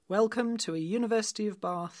Welcome to a University of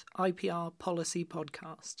Bath IPR policy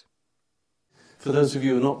podcast. For those of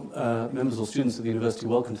you who are not members or students of the university,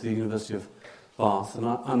 welcome to the University of Bath. And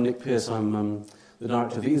I'm Nick Pearce. I'm the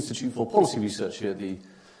director of the Institute for Policy Research here at the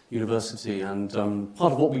university. And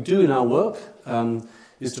part of what we do in our work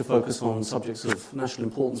is to focus on subjects of national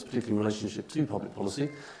importance, particularly in relationship to public policy.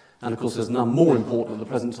 And of course, there's none more important at the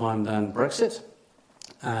present time than Brexit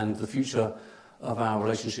and the future of our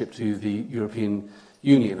relationship to the European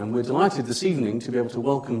Union. And we're delighted this evening to be able to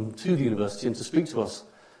welcome to the university and to speak to us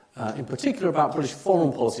in particular about British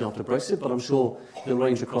foreign policy after Brexit, but I'm sure it'll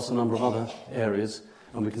range across a number of other areas,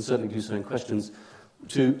 and we can certainly do so in questions,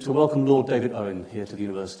 to welcome Lord David Owen here to the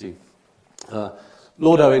university.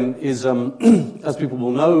 Lord Owen is, as people will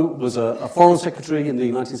know, was a foreign secretary in the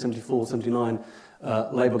 1974-79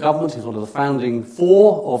 Labour government. He's one of the founding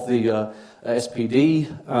four of the SPD.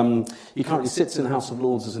 He currently sits in the House of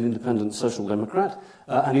Lords as an independent social democrat,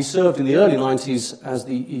 and he served in the early 90s as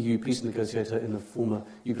the EU peace negotiator in the former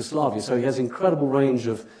Yugoslavia. So he has an incredible range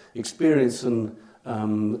of experience and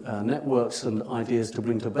networks and ideas to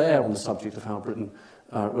bring to bear on the subject of how Britain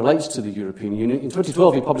relates to the European Union. In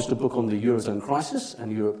 2012, he published a book on the Eurozone crisis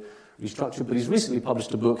and Europe restructured, but he's recently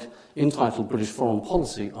published a book entitled British Foreign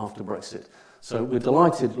Policy After Brexit. So we're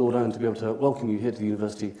delighted, Lord Owen, to be able to welcome you here to the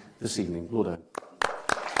university this evening. Lord Owen.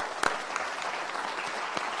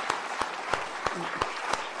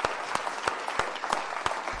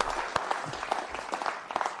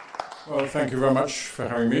 Well, thank you very much for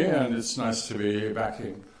having me, and it's nice to be back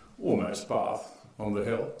in almost Bath on the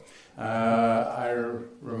Hill. I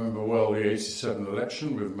remember well the 87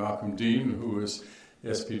 election with Malcolm Dean, who was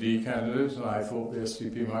the SPD candidate, and I thought the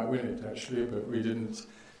SDP might win it, actually, but we didn't.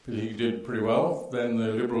 But he did pretty well. Then the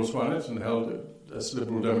Liberals won it and held it as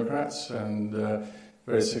Liberal Democrats, and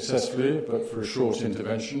very successfully, but for a short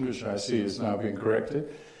intervention, which I see is now being corrected.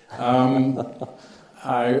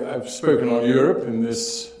 I've spoken on Europe in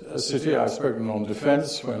this city. I've spoken on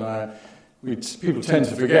defence. People tend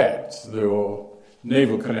to forget the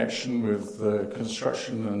naval connection with the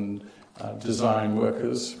construction and design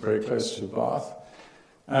workers very close to Bath.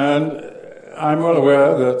 And I'm well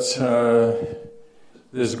aware that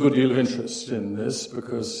there's a good deal of interest in this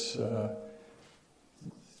because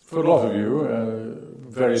for a lot of you,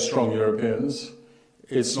 very strong Europeans,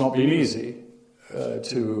 it's not been easy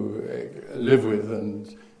to live with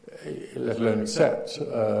and let alone accept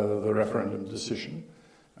the referendum decision.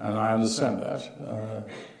 And I understand that.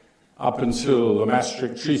 Up until the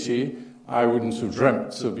Maastricht Treaty, I wouldn't have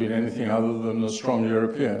dreamt of being anything other than a strong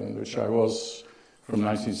European, which I was from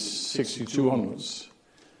 1962 onwards.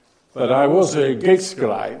 But I was a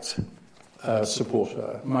Gaitskellite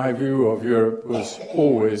supporter. My view of Europe was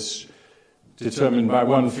always determined by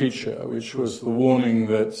one feature, which was the warning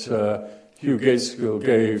that Hugh Gaitskell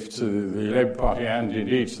gave to the Labour Party and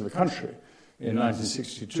indeed to the country in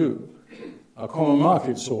 1962. A common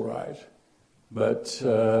market's all right, but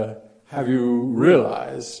have you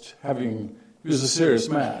realized, he was a serious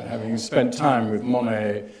man, having spent time with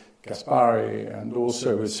Monnet, Gaspari, and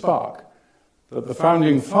also with Spark, that the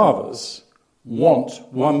founding fathers want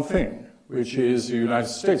one thing, which is the United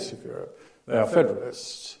States of Europe. They are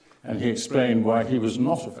federalists. And he explained why he was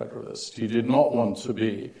not a federalist. He did not want to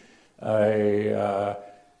be a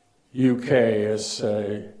UK as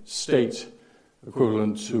a state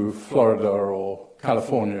equivalent to Florida or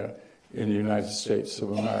California in the United States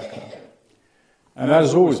of America. And that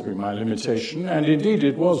has always been my limitation, and indeed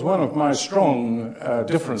it was one of my strong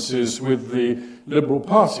differences with the Liberal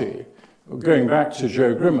Party. Going back to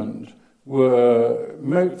Joe Grimond, were,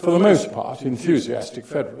 for the most part, enthusiastic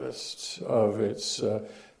federalists of its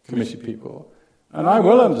committee people. And I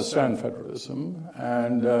well understand federalism,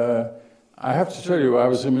 and I have to tell you, I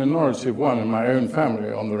was a minority of one in my own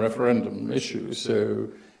family on the referendum issue, so,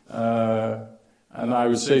 and I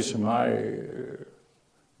would say to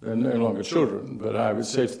they're no longer children, but I would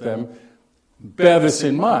say to them, bear this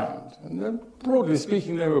in mind. And then, broadly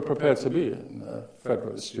speaking, they were prepared to be in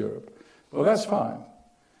federalist Europe. Well, that's fine.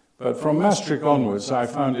 But from Maastricht onwards, I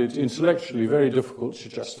found it intellectually very difficult to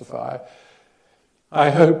justify. I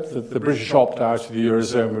hoped that the British opt-out of the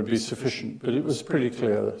Eurozone would be sufficient, but it was pretty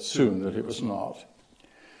clear soon that it was not.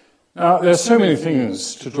 Now, there are so many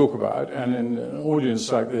things to talk about, and in an audience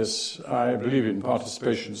like this, I believe in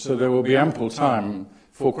participation, so there will be ample time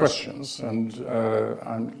for questions, and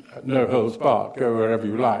no holds barred, go wherever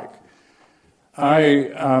you like.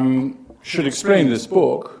 I should explain this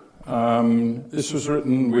book. This was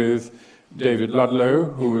written with David Ludlow,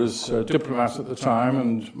 who was a diplomat at the time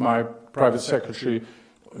and my private secretary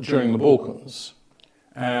during the Balkans.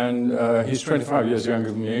 And he's 25 years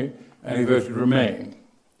younger than me, and he voted Remain.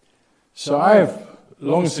 So I have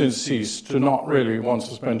long since ceased to not really want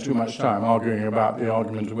to spend too much time arguing about the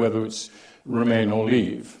argument of whether it's remain or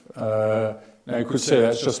leave. Now, you could say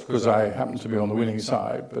that's just because I happen to be on the winning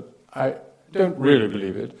side, but I don't really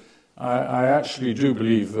believe it. I actually do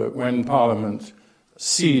believe that when Parliament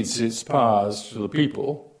cedes its powers to the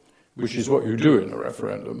people, which is what you do in a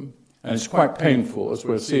referendum, and it's quite painful, as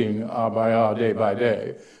we're seeing hour by hour, day by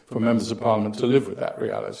day, for members of Parliament to live with that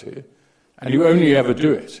reality. And you only ever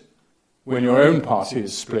do it when your own party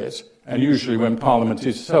is split, and usually when Parliament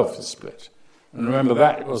itself is split. And remember,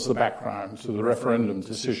 that was the background to the referendum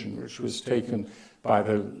decision, which was taken by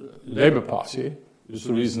the Labour Party. It was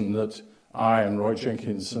the reason that I and Roy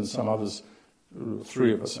Jenkins and some others,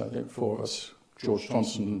 3 of us, I think, 4 of us, George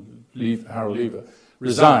Thompson, Harold Lever,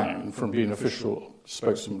 resigned from being official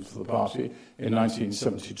spokesman for the party in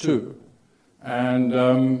 1972.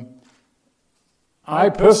 And I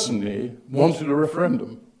personally wanted a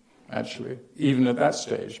referendum, actually, even at that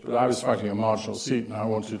stage. But I was fighting a marginal seat, and I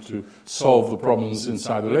wanted to solve the problems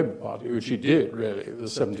inside the Labour Party, which he did, really, the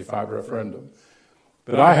 75 referendum.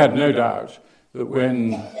 But I had no doubt that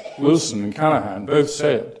when Wilson and Callaghan both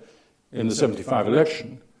said in the 75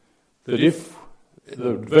 election that if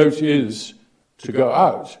the vote is to go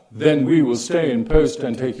out, then we will stay in post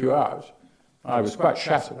and take you out. I was quite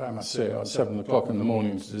shattered, I must say, at 7 o'clock in the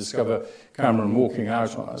morning to discover Cameron walking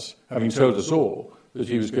out on us, having told us all that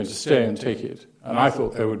he was going to stay and take it. And I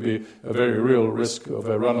thought there would be a very real risk of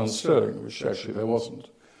a run on Sterling, which actually there wasn't.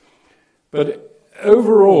 But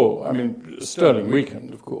overall, I mean, Sterling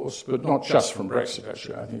weakened, of course, but not just from Brexit,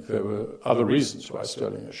 actually. I think there were other reasons why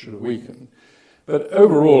Sterling should have weakened. But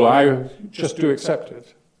overall, I just do accept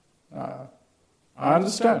it. I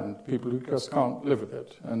understand people who just can't live with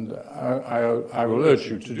it, and I will urge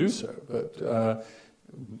you to do so, but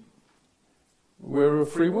we're a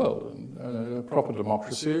free world and a proper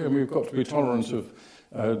democracy, and we've got to be tolerant of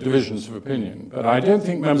divisions of opinion. But I don't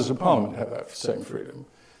think members of Parliament have that same freedom.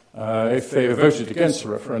 If they voted against the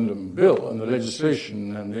referendum bill and the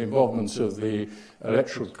legislation and the involvement of the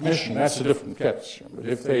Electoral Commission, that's a different question. But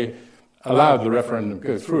if they allowed the referendum to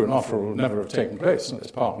go through, an offer would never have taken place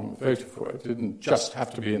unless Parliament voted for it. It didn't just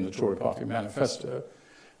have to be in the Tory party manifesto.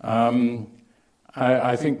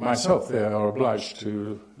 I think myself they are obliged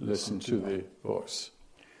to listen to the voice.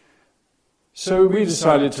 So we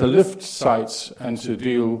decided to lift sights and to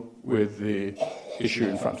deal with the issue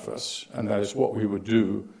in front of us, and that is what we would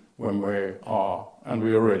do when we are, and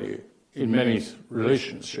we already, in many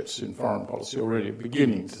relationships in foreign policy, already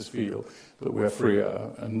beginning to feel that we're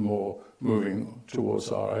freer and more moving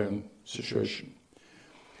towards our own situation.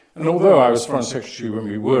 And although I was Foreign Secretary when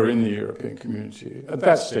we were in the European Community, at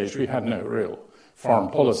that stage we had no real foreign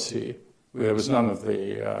policy. There was none of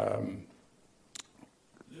the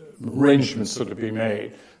arrangements that had been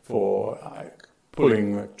made for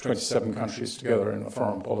pulling 27 countries together in a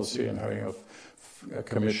foreign policy and having a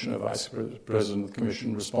commission, a vice president of the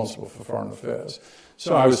commission responsible for foreign affairs.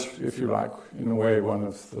 So I was, if you like, in a way, one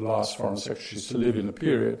of the last foreign secretaries to live in a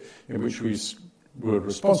period in which we were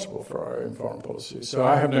responsible for our own foreign policy. So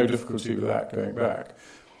I have no difficulty with that going back.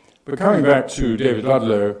 But coming back to David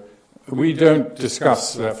Ludlow, we don't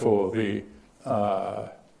discuss, therefore, the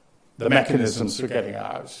mechanisms for getting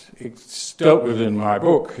out. It's dealt with in my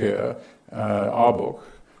book here, our book.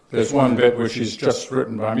 There's one bit which is just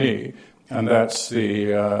written by me, and that's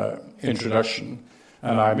the introduction.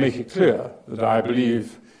 And I make it clear that I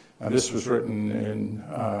believe, and this was written in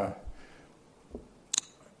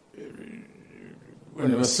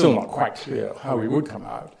when it was still not quite clear how we would come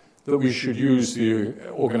out, that we should use the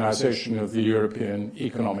organization of the European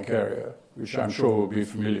Economic Area, which I'm sure will be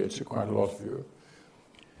familiar to quite a lot of you.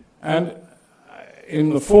 And in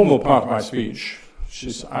the formal part of my speech,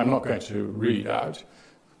 which I'm not going to read out,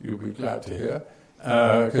 you'll be glad to hear,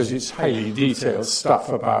 because it's highly detailed stuff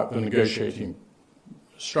about the negotiating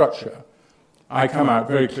structure, I come out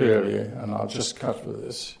very clearly, and I'll just cut with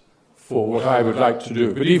this, for what I would like to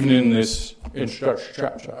do. But even in this introductory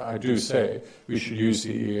chapter, I do say we should use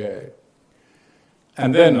the EEA.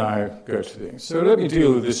 And then I go to things. So let me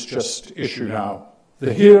deal with this just issue now,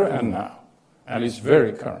 the here and now, and it's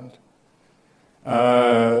very current.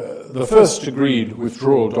 The first agreed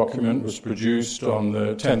withdrawal document was produced on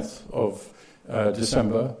the 10th of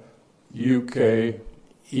December, UK,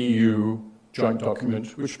 EU joint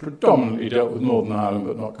document, which predominantly dealt with Northern Ireland,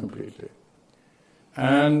 but not completely.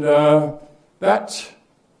 And that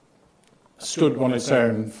stood on its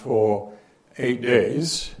own for 8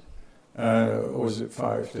 days, or was it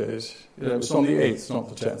 5 days? It was on the 8th, not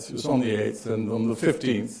the 10th. It was on the 8th, and on the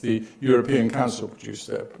 15th, the European Council produced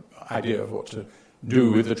their idea of what to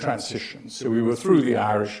do with the transition. So we were through the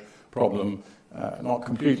Irish problem. Not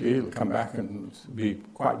completely, it'll come back and be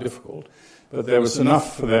quite difficult. But there was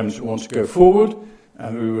enough for them to want to go forward,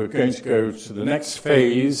 and we were going to go to the next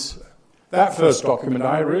phase. That first document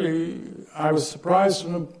I was surprised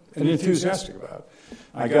and enthusiastic about.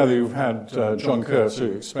 I gather you've had John Kerr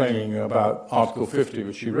explaining about Article 50,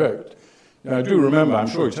 which he wrote. Now, I do remember, I'm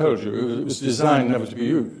sure he told you, it was designed never to be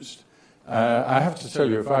used. I have to tell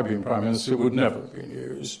you, if I'd been Prime Minister, it would never have been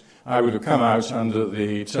used. I would have come out under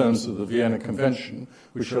the terms of the Vienna Convention,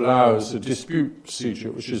 which allows a dispute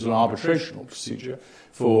procedure, which is an arbitrational procedure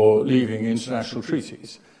for leaving international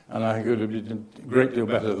treaties. And I think it would have been a great deal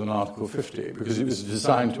better than Article 50, because it was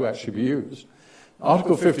designed to actually be used.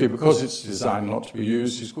 Article 50, because it's designed not to be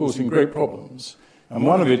used, is causing great problems. And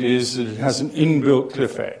one of it is that it has an inbuilt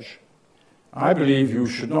cliff edge. I believe you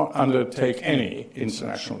should not undertake any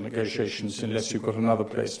international negotiations unless you've got another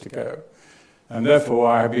place to go. And therefore,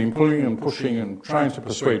 I have been pulling and pushing and trying to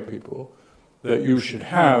persuade people that you should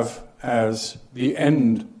have, as the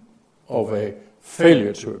end of a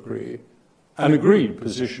failure to agree, an agreed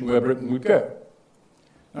position where Britain would go.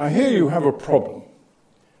 Now, here you have a problem.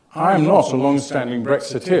 I am not a long-standing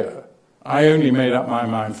Brexiteer. I only made up my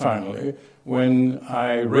mind finally when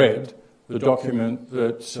I read the document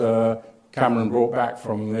that Cameron brought back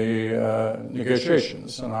from the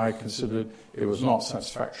negotiations, and I considered it was not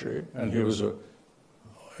satisfactory, and it was a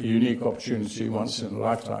unique opportunity once in a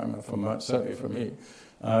lifetime, certainly for me,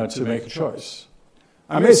 to make a choice.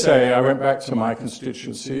 I may say I went back to my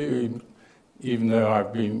constituency, even though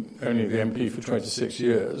I've been only the MP for 26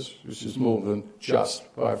 years, which is more than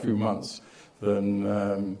just by a few months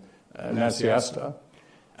than Nancy Astor.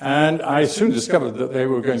 And I soon discovered that they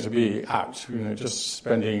were going to be out, just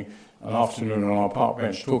spending an afternoon on our park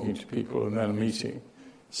bench talking to people and then a meeting.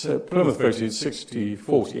 So Plymouth voted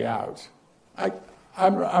 60-40 out.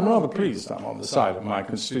 I'm rather pleased I'm on the side of my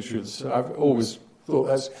constituents. I've always thought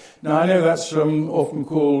that's... Now, I know that's often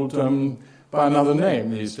called by another name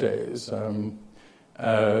these days.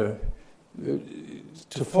 To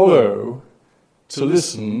follow, to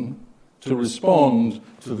listen, to respond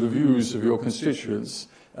to the views of your constituents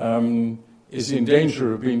is in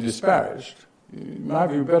danger of being disparaged. In my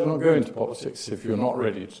view, you better not go into politics if you're not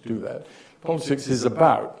ready to do that. Politics is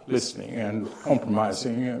about listening and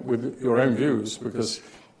compromising with your own views, because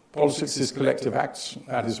politics is collective action.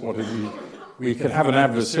 That is what it is. We can have an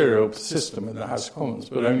adversarial system in the House of Commons,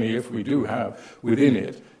 but only if we do have within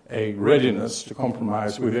it a readiness to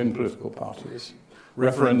compromise within political parties.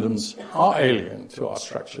 Referendums are alien to our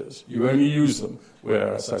structures. You only use them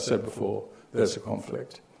where, as I said before, there's a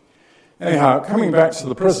conflict. Anyhow, coming back to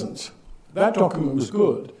the present, that document was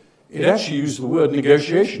good. It actually used the word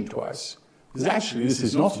negotiation twice. Because actually, this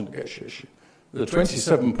is not a negotiation. The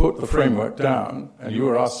 27 put the framework down, and you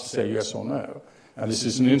were asked to say yes or no. And this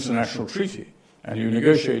is an international treaty. And you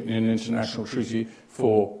negotiate in an international treaty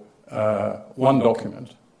for one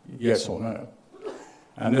document, yes or no.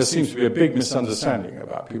 And there seems to be a big misunderstanding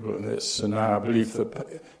about people in this, and I believe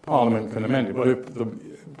that Parliament can amend it. But if the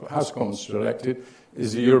House of Commons are elected,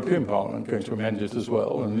 is the European Parliament going to amend it as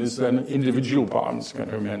well? And is then individual parliaments going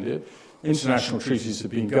to amend it? International treaties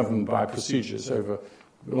have been governed by procedures over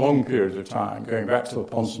a long period of time, going back to the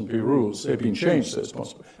Ponsonby rules. They've been changed, those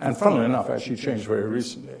Ponsonby, and funnily enough, actually changed very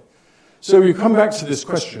recently. So we come back to this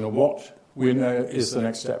question of what we know is the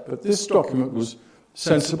next step. But this document was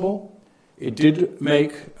sensible. It did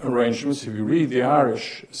make arrangements. If you read the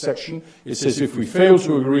Irish section, it says if we fail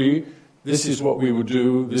to agree, this is what we would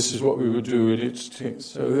do, this is what we would do, and it's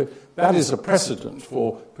so that is a precedent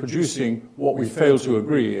for producing what we fail to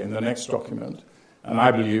agree in the next document. And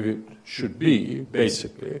I believe it should be,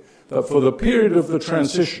 basically, that for the period of the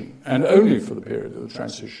transition, and only for the period of the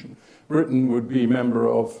transition, Britain would be member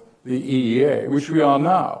of the EEA, which we are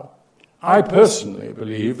now. I personally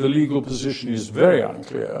believe the legal position is very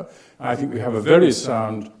unclear. I think we have a very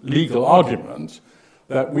sound legal argument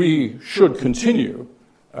that we should continue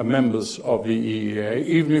members of the EEA,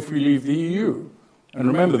 even if we leave the EU. And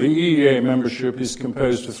remember, the EEA membership is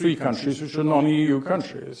composed of 3 countries which are non-EU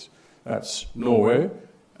countries. That's Norway,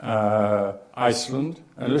 Iceland,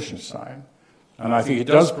 and Liechtenstein. And I think it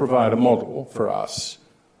does provide a model for us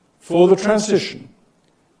for the transition.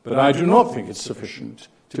 But I do not think it's sufficient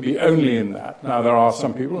to be only in that. Now, there are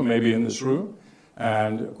some people, maybe in this room,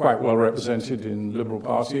 and quite well represented in the Liberal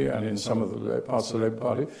Party and in some of the parts of the Labour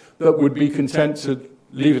Party, that would be content to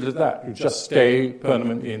leave it at that. You just stay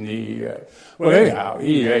permanently in the EEA. Well, anyhow,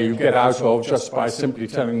 EEA you get out of just by simply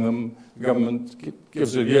telling them the government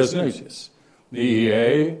gives a year's notice. The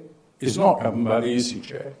EEA is not governed by the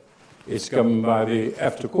ECJ. It's governed by the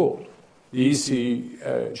EFTA Court. the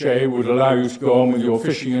ECJ would allow you to go on with your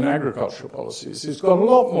fishing and agricultural policies. It's got a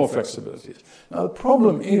lot more flexibilities. Now, the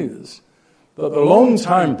problem is that the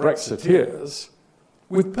long-time Brexiteers,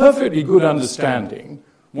 with perfectly good understanding,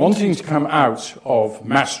 wanting to come out of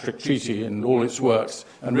Maastricht Treaty and all its works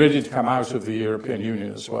and ready to come out of the European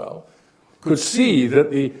Union as well, could see that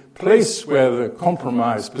the place where the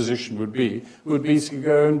compromise position would be to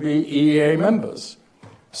go and be EEA members.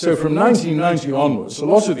 So from 1990 onwards, a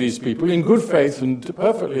lot of these people, in good faith and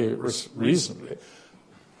perfectly reasonably,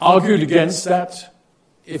 argued against that,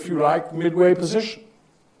 if you like, midway position.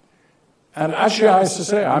 And actually, I have to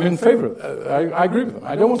say, I'm in favour of that. I agree with them.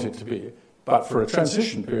 I don't want it to be. But for a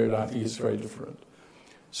transition period, I think it's very different.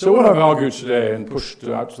 So what I've argued today and pushed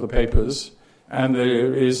out to the papers, and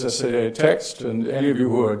there is, as I say, a text, and any of you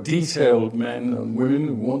who are detailed men and women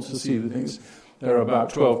who want to see the things, there are about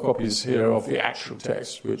 12 copies here of the actual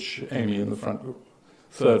text, which Amy in the front,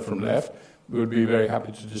 third from left, would be very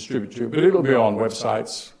happy to distribute to you. But it'll be on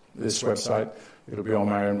websites, this website, it'll be on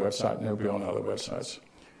my own website, and it'll be on other websites.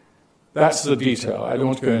 That's the detail. I don't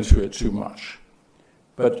want to go into it too much.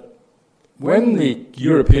 But when the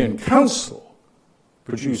European Council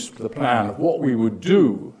produced the plan of what we would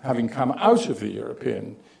do, having come out of the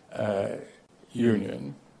European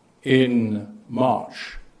Union in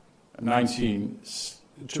March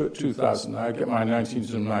 2000, I get my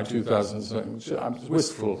 19s and my 2000s, I'm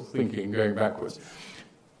wistful thinking going backwards,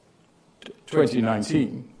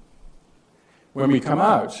 2019, when we come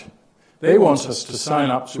out, they want us to sign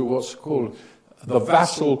up to what's called the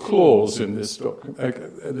vassal clause in this document,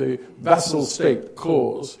 the vassal state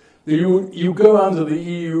clause. You go under the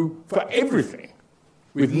EU for everything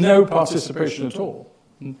with no participation at all.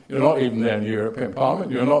 You're not even there in the European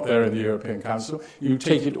Parliament. You're not there in the European Council. You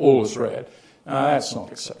take it all as read. Now, that's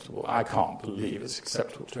not acceptable. I can't believe it's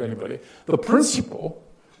acceptable to anybody. The principle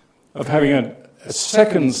of having a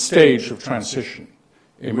second stage of transition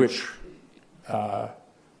in which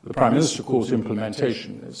the Prime Minister calls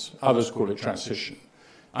implementation, as others call it transition.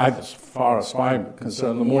 As far as I'm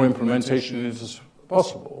concerned, the more implementation is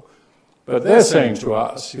possible. But they're saying to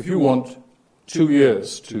us, if you want 2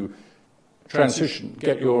 years to transition,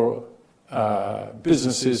 get your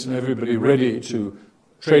businesses and everybody ready to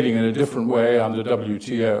trading in a different way under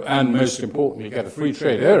WTO, and most importantly, get a free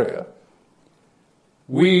trade area,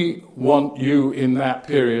 we want you in that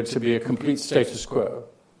period to be a complete status quo.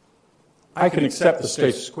 I can accept the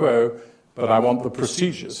status quo, but I want the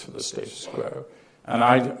procedures for the status quo. And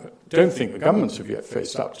I don't think the governments have yet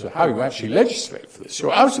faced up to how you actually legislate for this.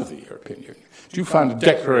 You're out of the European Union. Do you find a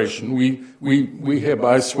declaration, we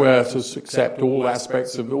hereby swear to accept all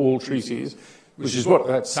aspects of all treaties, which is what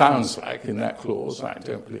that sounds like in that clause. I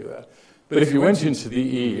don't believe that. But if you went into the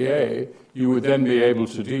EEA, you would then be able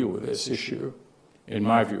to deal with this issue, in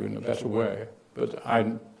my view, in a better way. But I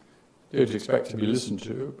don't expect to be listened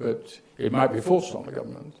to, but it might be forced on the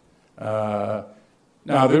government.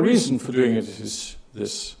 Now, the reason for doing it is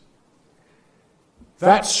this.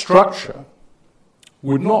 That structure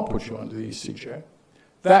would not put you under the ECJ.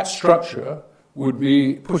 That structure would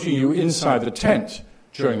be putting you inside the tent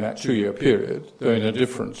during that 2-year period, though in a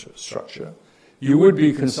different structure. You would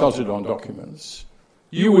be consulted on documents.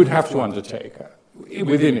 You would have to undertake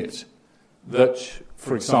within it that,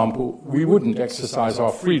 for example, we wouldn't exercise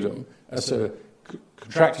our freedom as a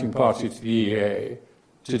contracting party to the EEA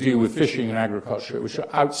to deal with fishing and agriculture, which are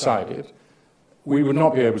outside it. We would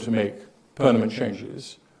not be able to make permanent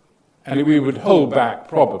changes. And we would hold back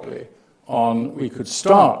probably on, we could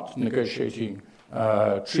start negotiating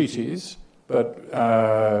treaties,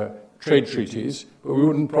 trade treaties, but we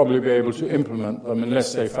wouldn't probably be able to implement them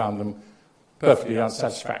unless they found them perfectly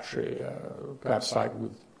unsatisfactory, perhaps like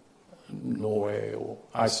with Norway or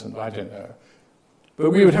Iceland, I don't know.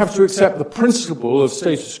 But we would have to accept the principle of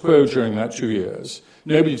status quo during that 2 years.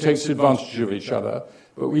 Nobody takes advantage of each other,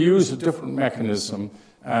 but we use a different mechanism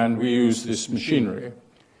and we use this machinery.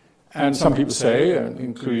 And some people say,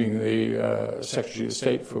 including the Secretary of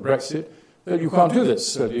State for Brexit, that you can't do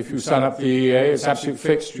this, that if you sign up for the EEA, it's absolutely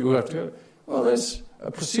fixed, you have to... Well, there's a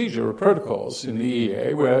procedure of protocols in the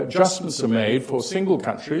EEA where adjustments are made for single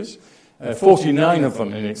countries, 49 of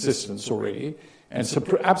them in existence already, and it's an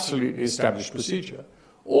absolutely established procedure.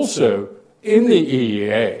 Also, in the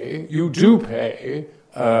EEA, you do pay,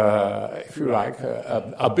 if you like,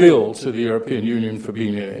 a bill to the European Union for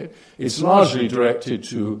being in it. It's largely directed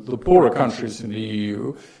to the poorer countries in the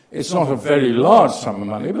EU. It's not a very large sum of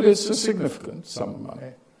money, but it's a significant sum of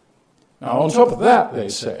money. Now, on top of that, they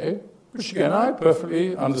say, which again I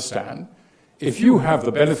perfectly understand, if you have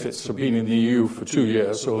the benefits of being in the EU for 2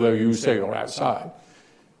 years, although you say you're outside,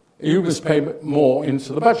 you must pay more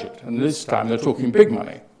into the budget. And this time they're talking big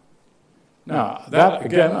money. Now, that,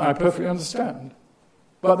 again, I perfectly understand.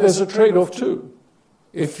 But there's a trade-off, too.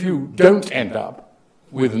 If you don't end up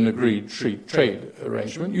with an agreed trade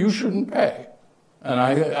arrangement, you shouldn't pay. And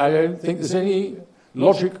I don't think there's any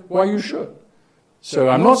logic why you should. So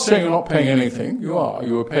I'm not saying you're not paying anything. You are.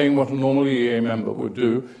 You are paying what a normal EEA member would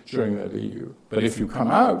do during the EU. But if you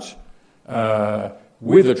come out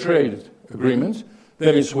with a trade agreement,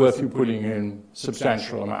 then it's worth you putting in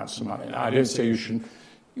substantial amounts of money. Now, I don't say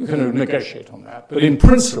you can negotiate on that. But in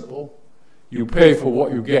principle, you pay for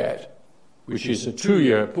what you get, which is a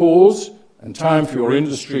 2-year pause and time for your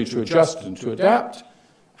industry to adjust and to adapt,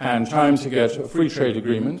 and time to get a free trade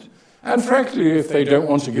agreement. And frankly, if they don't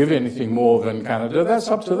want to give anything more than Canada, that's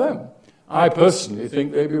up to them. I personally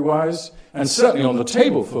think they'd be wise, and certainly on the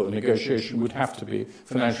table for the negotiation would have to be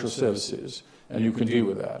financial services, and you can deal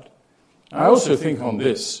with that. I also think on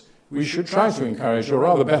this, we should try to encourage a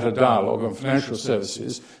rather better dialogue on financial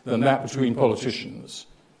services than that between politicians.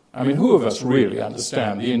 I mean, who of us really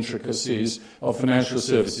understand the intricacies of financial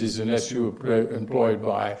services unless you're employed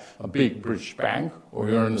by a big British bank, or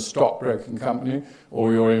you're in a stockbroking company,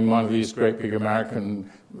 or you're in one of these great big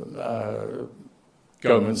American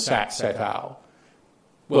Goldman Sachs et al.?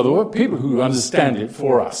 Well, there were people who understand it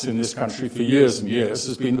for us in this country for years and years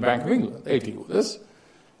has been the Bank of England. They deal with this.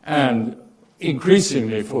 And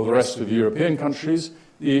increasingly for the rest of the European countries,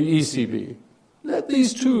 the ECB. Let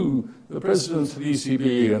these two, the President of the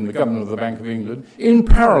ECB and the Governor of the Bank of England, in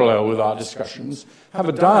parallel with our discussions, have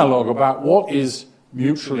a dialogue about what is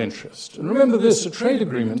mutual interest. And remember this, a trade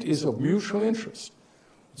agreement is of mutual interest.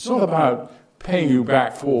 It's not about paying you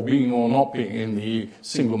back for being or not being in the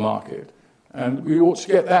single market. And we ought to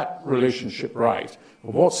get that relationship right,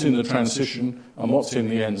 of what's in the transition and what's in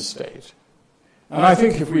the end state. And I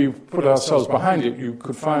think if we put ourselves behind it, you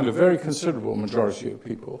could find a very considerable majority of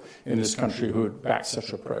people in this country who would back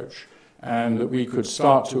such approach, and that we could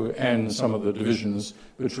start to end some of the divisions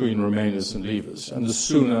between Remainers and Leavers, and the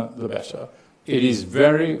sooner the better. It is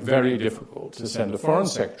very, very difficult to send a foreign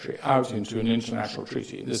secretary out into an international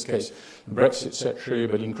treaty, in this case the Brexit secretary,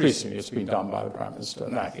 but increasingly it's been done by the Prime Minister,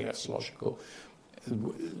 and I think that's logical,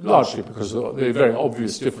 largely because of the very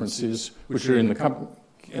obvious differences which are in the cabinet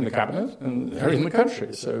and they're in the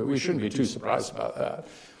country, so we shouldn't be too surprised about that.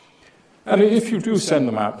 And if you do send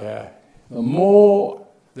them out there, the more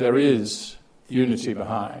there is unity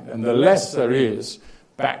behind, and the less there is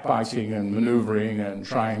backbiting and manoeuvring and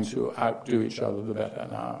trying to outdo each other, the better.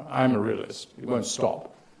 Now, I'm a realist. It won't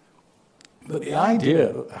stop. But the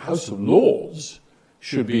idea that the House of Lords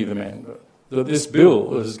should be the member, that this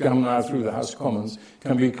bill that has come now through the House of Commons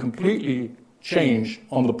can be completely changed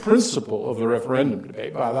on the principle of the referendum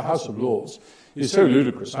debate by the House of Lords is so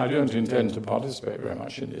ludicrous. I don't intend to participate very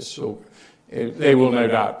much in this. So they will no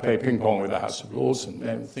doubt play ping-pong with the House of Lords, and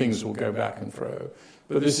then things will go back and fro.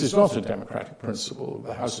 But this is not a democratic principle.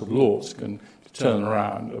 The House of Lords can turn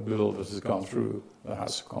around a bill that has gone through the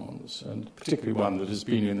House of Commons, and particularly one that has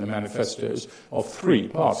been in the manifestos of 3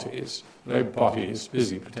 parties. The Labour Party is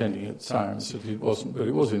busy pretending at times that it wasn't, but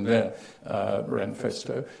it was in their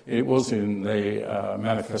manifesto. It was in the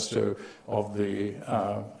manifesto of the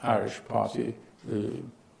Irish Party, the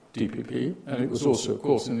DPP, and it was also, of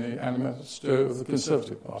course, in the manifesto of the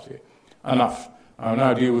Conservative Party. Enough. I'll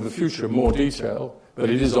now deal with the future in more detail, but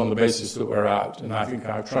it is on the basis that we're out, and I think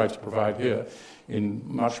I've tried to provide here in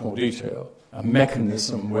much more detail a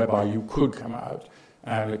mechanism whereby you could come out,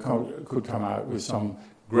 and it could come out with some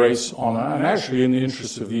grace, honour, and actually in the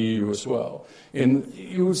interests of the EU as well.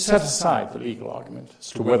 You would set aside the legal argument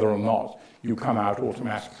as to whether or not you come out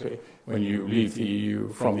automatically when you leave the EU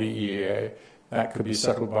from the EEA. That could be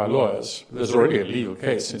settled by lawyers. There's already a legal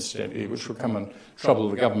case, incidentally, which will come and trouble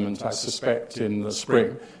the government, I suspect, in the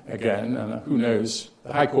spring again, and who knows,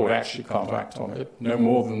 the High Court actually can't act on it, no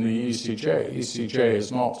more than the ECJ. ECJ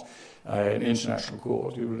is not an international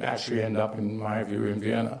court. It would actually end up, in my view, in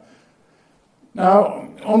Vienna. Now,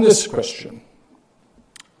 on this question,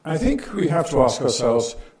 I think we have to ask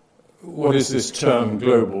ourselves, what does this term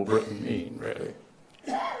global Britain mean, really?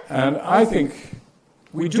 And I think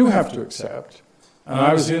we do have to accept, and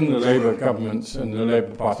I was in the Labour government and the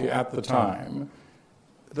Labour Party at the time,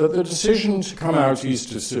 that the decision to come out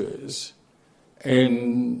east of Suez,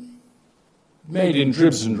 made in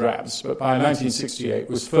dribs and drabs, but by 1968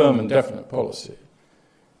 was firm and definite policy,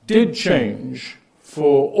 did change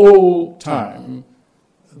for all time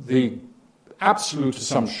the absolute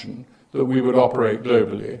assumption that we would operate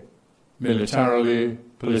globally, militarily,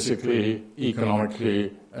 politically,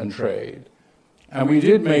 economically, and trade. And we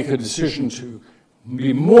did make a decision to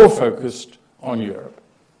be more focused on Europe.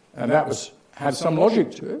 and that had some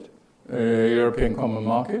logic to it, European Common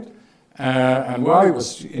Market. And while it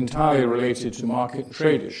was entirely related to market and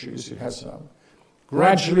trade issues, it had some.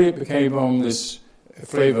 Gradually, it became on this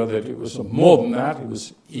flavour that it was more than that. It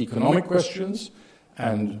was economic questions,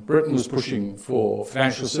 and Britain was pushing for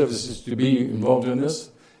financial services to be involved in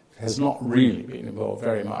this. It has not really been involved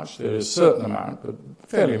very much. There is a certain amount, but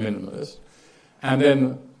fairly minimalist. And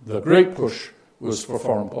then the great push was for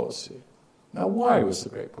foreign policy. Now, why was the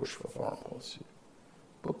great push for foreign policy?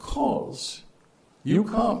 Because you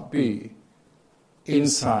can't be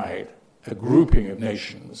inside a grouping of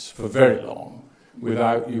nations for very long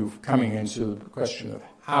without you coming into the question of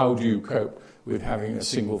how do you cope with having a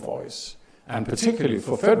single voice. And particularly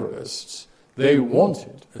for federalists, they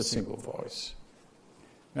wanted a single voice.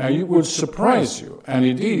 Now, it would surprise you, and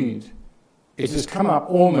indeed, it has come up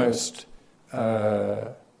almost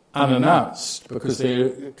unannounced because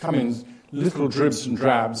they come in little dribs and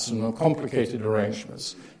drabs and complicated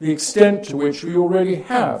arrangements, the extent to which we already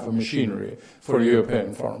have a machinery for a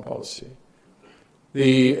European foreign policy.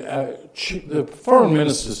 The foreign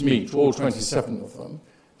ministers meet, all 27 of them,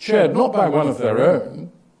 chaired not by one of their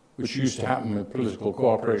own, which used to happen with political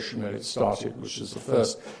cooperation when it started, which was the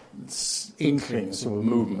first inklings of a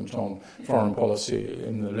movement on foreign policy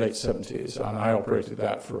in the late 70s, and I operated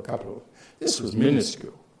that for a couple of... This was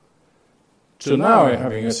minuscule. To now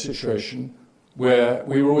having a situation where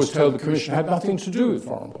we were always told the Commission had nothing to do with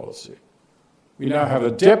foreign policy. We now have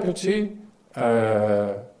a deputy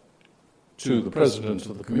to the President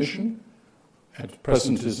of the Commission. At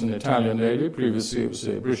present is an Italian lady, previously it was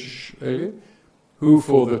a British lady, who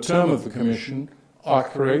for the term of the Commission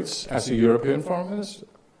operates as a European foreign minister.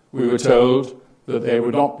 We were told that they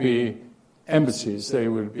would not be embassies, they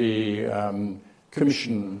would be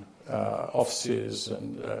commission offices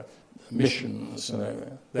and missions,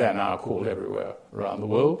 and they're now called everywhere around the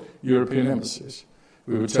world, European embassies.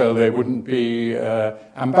 We were told they wouldn't be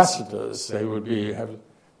ambassadors, they would be...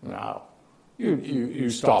 Now, you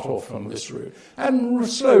start off on this route. And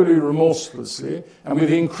slowly, remorselessly, and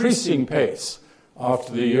with increasing pace,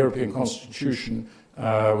 after the European Constitution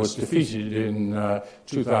was defeated in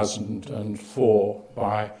 2004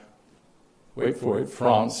 by, wait for it,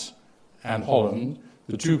 France and Holland,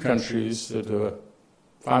 the two countries that are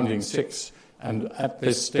founding six, and at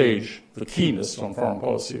this stage, the keenest on foreign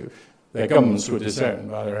policy. Their governments were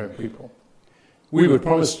disowned by their own people. We were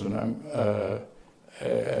promised a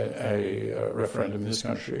referendum in this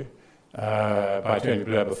country by Tony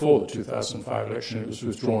Blair before the 2005 election. It was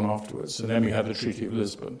withdrawn afterwards, and then we had the Treaty of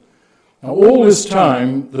Lisbon. Now, all this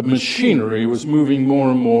time, the machinery was moving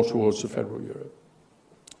more and more towards a federal Europe.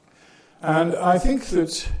 And I think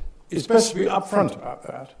that it's best to be upfront about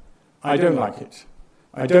that. I don't like it.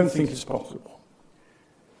 I don't think it's possible.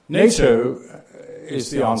 NATO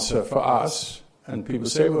is the answer for us, and people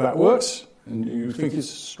say, well, that works, and you think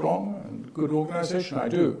it's a strong and good organization. I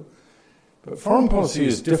do. But foreign policy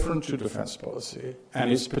is different to defense policy,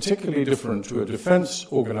 and it's particularly different to a defense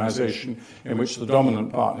organization in which the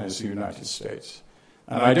dominant partner is the United States.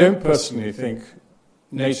 And I don't personally think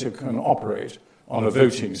NATO can operate on a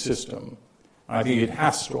voting system. I think it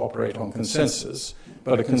has to operate on consensus,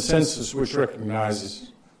 but a consensus which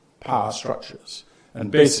recognizes power structures. And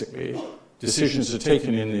basically, decisions are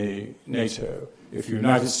taken in the NATO if the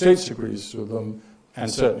United States agrees with them, and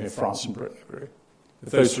certainly if France and Britain agree. If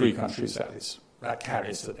those three countries, that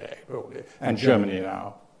carries the day, probably. And Germany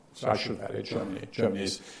now. So I should have added Germany.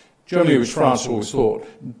 Germany, which France always thought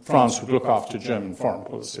France would look after German foreign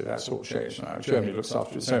policy. That's all changed now. Germany looks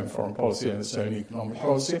after its own foreign policy and its own economic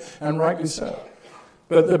policy, and rightly so.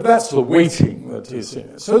 But that's the weighting that is in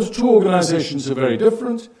it. So the two organizations are very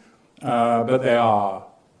different, but they are,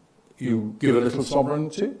 you give a little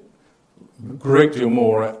sovereignty, a great deal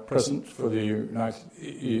more at present for the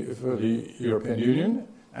European Union,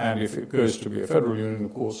 and if it goes to be a federal union,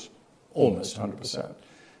 of course, almost 100%.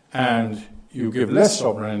 And you give less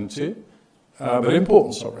sovereignty, but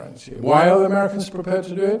important sovereignty. Why are the Americans prepared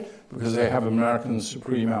to do it? Because they have American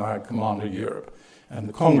Supreme Allied Commander Europe. And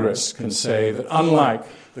the Congress can say that unlike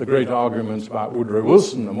the great argument about Woodrow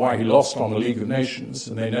Wilson and why he lost on the League of Nations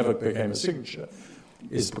and they never became a signature,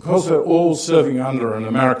 is because they're all serving under an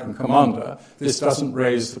American commander, this doesn't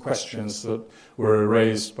raise the questions that were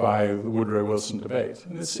raised by the Woodrow Wilson debate.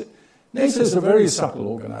 And NATO is a very subtle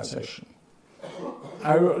organization.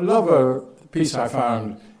 I love a piece I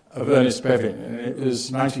found of Ernest Bevin, and it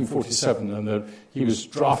was 1947, and he was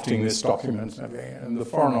drafting this document and everything, and the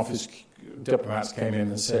Foreign Office diplomats came in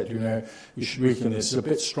and said, we should weaken this a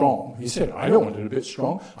bit strong. He said, I don't want it a bit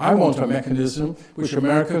strong. I want a mechanism which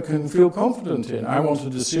America can feel confident in. I want a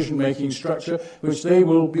decision-making structure which they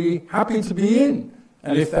will be happy to be in.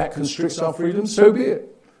 And if that constricts our freedom, so be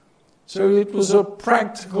it. So it was a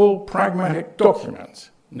practical, pragmatic document,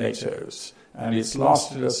 NATO's, and it's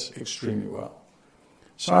lasted us extremely well.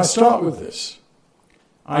 So I start with this.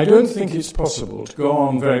 I don't think it's possible to go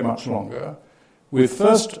on very much longer with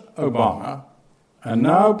first Obama and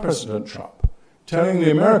now President Trump telling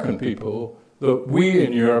the American people that we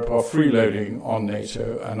in Europe are freeloading on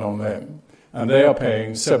NATO and on them, and they are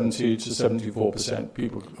paying 70 to 74%,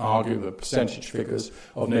 people argue the percentage figures,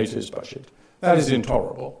 of NATO's budget. That is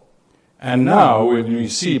intolerable. And now, when we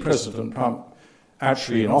see President Trump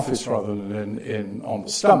actually in office rather than on the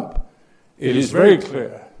stump, it is very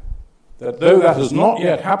clear that though that has not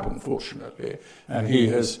yet happened, fortunately, and he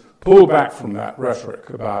has pulled back from that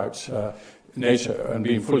rhetoric about NATO and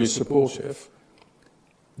being fully supportive,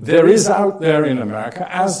 there is out there in America,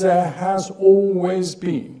 as there has always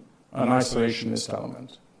been, an isolationist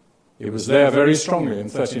element. It was there very strongly in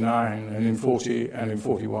 1939 and in 1940 and in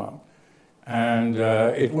 1941. And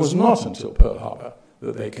it was not until Pearl Harbor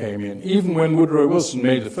that they came in. Even when Woodrow Wilson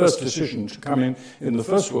made the first decision to come in the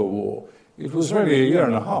First World War, it was only a year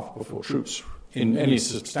and a half before troops in any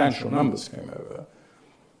substantial numbers came over.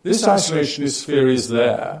 This isolationist sphere is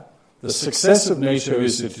there. The success of NATO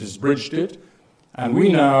is that it has bridged it. And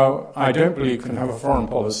we now, I don't believe, can have a foreign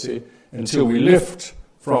policy until we lift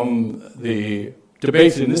from the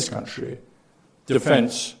debate in this country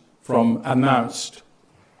defense from announced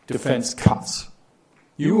defense cuts.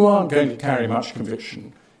 You aren't going to carry much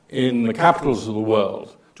conviction in the capitals of the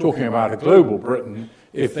world talking about a global Britain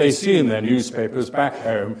if they see in their newspapers back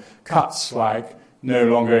home cuts like no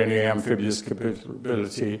longer any amphibious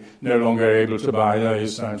capability, no longer able to buy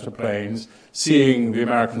those planes, seeing the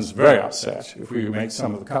Americans very upset if we make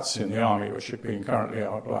some of the cuts in the army which are being currently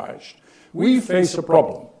obliged. We face a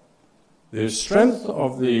problem. The strength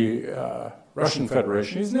of the Russian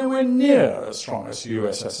Federation is nowhere near as strong as the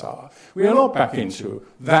USSR. We are not back into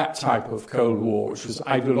that type of Cold War, which was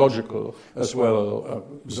ideological as well.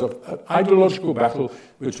 It was an ideological battle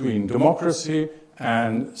between democracy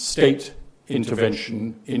and state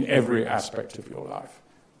intervention in every aspect of your life.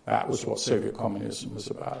 That was what Soviet communism was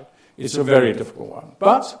about. It's a very difficult one.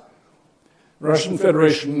 But the Russian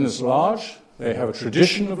Federation is large. They have a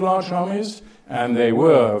tradition of large armies, and they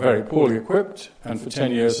were very poorly equipped, and for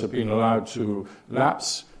 10 years have been allowed to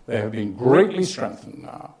lapse. They have been greatly strengthened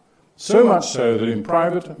now. So much so that in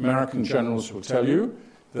private, American generals will tell you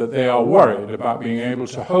that they are worried about being able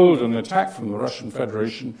to hold an attack from the Russian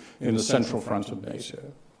Federation in the central front of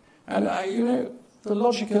NATO. And, the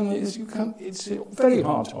logic in it is it's very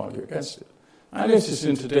hard to argue against it. I noticed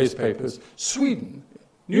in today's papers, Sweden,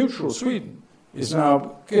 neutral Sweden, is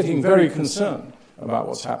now getting very concerned about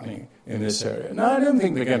what's happening in this area. Now, I don't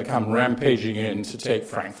think they're going to come rampaging in to take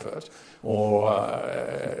Frankfurt or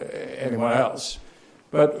anyone else,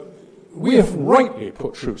 but we have rightly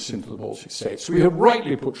put troops into the Baltic states. We have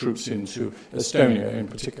rightly put troops into Estonia in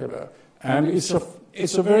particular, and it's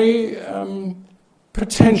a very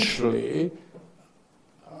potentially,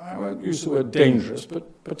 I won't use the word dangerous,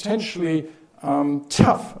 but potentially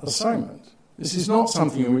tough assignment. This is not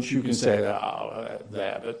something in which you can say,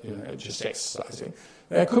 but just exercising.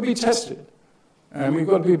 They could be tested, and we've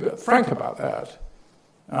got to be frank about that.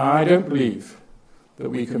 I don't believe that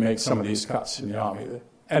we can make some of these cuts in the army.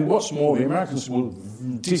 And what's more, the Americans will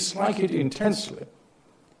dislike it intensely.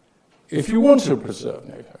 If you want to preserve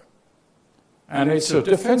NATO, and it's a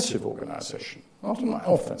defensive organization, not an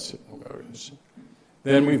offensive organization,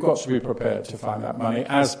 then we've got to be prepared to find that money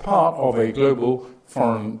as part of a global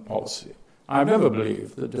foreign policy. I've never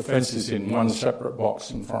believed that defense is in one separate box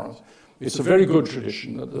and foreign. It's a very good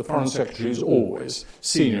tradition that the foreign secretary is always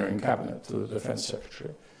senior in cabinet to the defense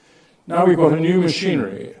secretary. Now we've got a new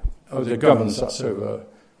machinery that governs us over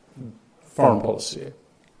foreign policy.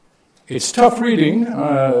 It's tough reading,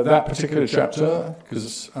 that particular chapter,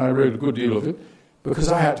 because I wrote a good deal of it,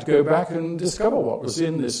 because I had to go back and discover what was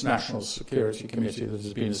in this National Security Committee that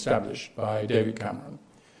has been established by David Cameron.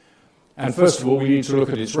 And first of all, we need to look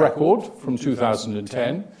at its record from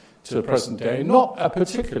 2010 to the present day. Not a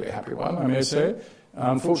particularly happy one, I may say.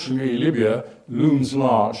 Unfortunately, Libya looms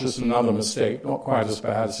large as another mistake, not quite as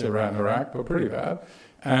bad as Iran, Iraq, but pretty bad.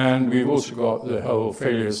 And we've also got the whole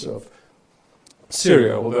failures of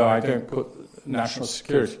Syria, although I don't put the National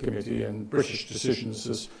Security Committee and British decisions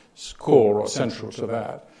as core or central to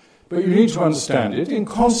that. But you need to understand it. In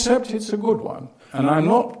concept, it's a good one. And I'm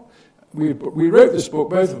not we wrote this book,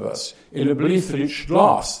 both of us, in a belief that it should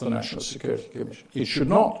last, the National Security Commission. It should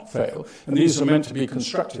not fail. And these are meant to be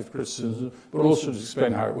constructive criticisms, but also to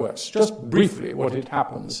explain how it works. Just briefly, what it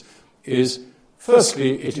happens is,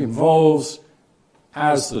 firstly, it involves,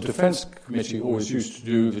 as the Defence Committee always used to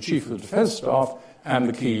do, the Chief of the Defence Staff and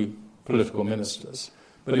the key political ministers.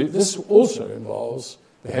 But this also involves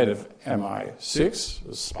the head of MI6,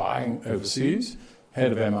 the spying overseas,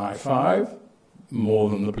 head of MI5, more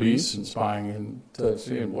than the police and spying in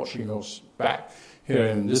Turkey and watching us back here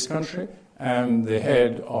in this country, and the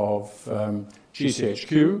head of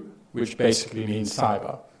GCHQ, which basically means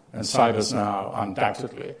cyber. And cyber is now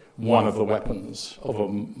undoubtedly one of the weapons of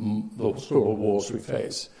the sort of wars we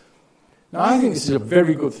face. Now, I think this is a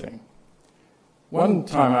very good thing. One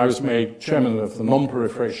time I was made chairman of the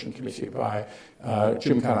Non-Proliferation Committee by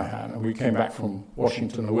Jim Callaghan, and we came back from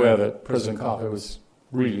Washington aware that President Carter was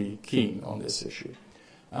really keen on this issue.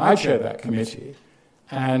 I chaired that committee,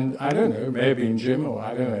 and I don't know, maybe in Jim or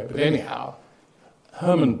I don't know, but anyhow,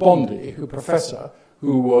 Herman Bondi, professor,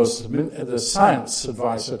 who was the science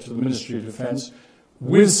advisor to the Ministry of Defense,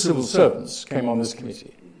 with civil servants, came on this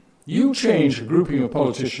committee. You change a grouping of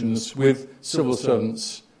politicians with civil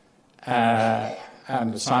servants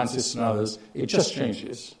and scientists and others, it just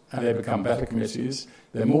changes, and they become better committees.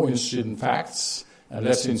 They're more interested in facts and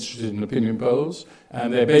less interested in opinion polls,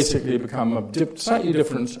 and they basically become a slightly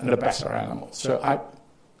different and a better animal. So I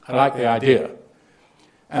like the idea.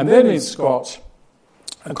 And then it's got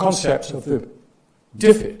a concept of the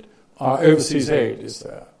DFID, our overseas aid is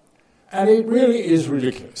there. And it really is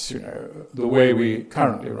ridiculous, the way we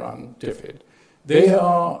currently run DFID. They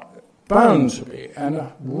are bound to be,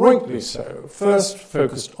 and rightly so, first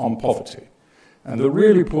focused on poverty and the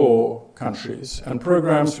really poor countries, and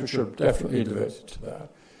programs which are definitely devoted to that.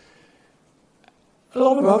 A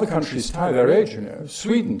lot of other countries tie their aid,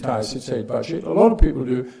 Sweden ties its aid budget. A lot of people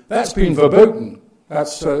do. That's been verboten.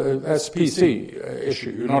 That's PC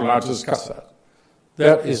issue. You're not allowed to discuss that.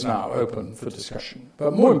 That is now open for discussion.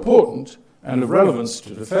 But more important, and of relevance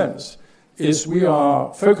to defence, is we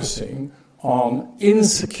are focusing on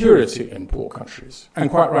insecurity in poor countries, and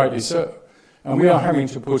quite rightly so. And we are having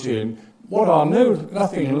to put in what are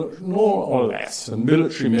nothing more or less than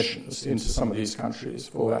military missions into some of these countries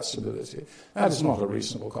for that stability. That is not a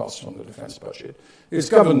reasonable cost on the defence budget. It's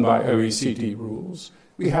governed by OECD rules.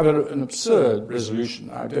 We have an absurd resolution.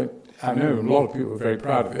 I know a lot of people are very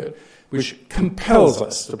proud of it, which compels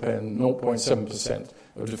us to spend 0.7%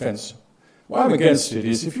 of defence. Why I'm against it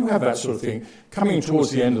is if you have that sort of thing coming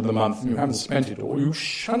towards the end of the month and you haven't spent it all, you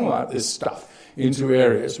channel out this stuff into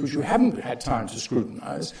areas which you haven't had time to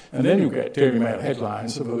scrutinise, and then you get Daily Mail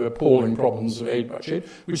headlines of the appalling problems of aid budget,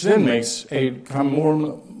 which then makes aid become more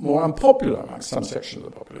and more unpopular amongst some section of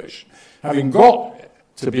the population. Having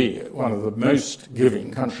got to be one of the most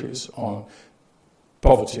giving countries on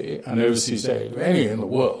poverty and overseas aid of any in the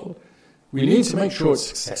world, we need to make sure it's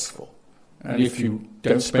successful. And if you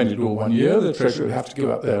don't spend it all 1 year, the Treasury will have to give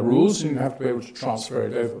up their rules and you have to be able to transfer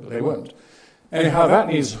it over, but they won't. Anyhow, that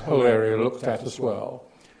needs the whole area looked at as well.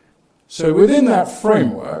 So within that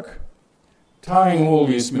framework, tying all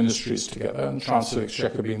these ministries together, and Chancellor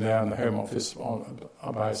Exchequer being there and the Home Office on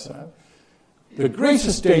my side, the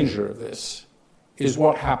greatest danger of this is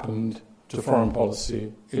what happened to foreign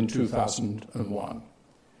policy in 2001.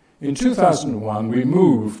 In 2001, we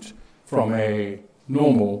moved from a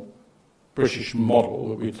normal British model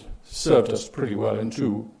that we'd served us pretty well in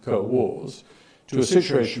 2 Cold Wars to a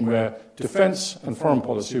situation where defence and foreign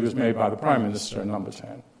policy was made by the Prime Minister and Number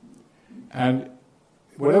 10. And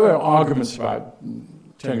whatever arguments about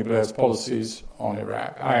Tony Blair's policies on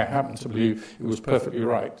Iraq, I happen to believe it was perfectly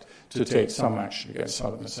right to take some action against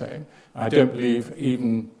Saddam Hussein. I don't believe,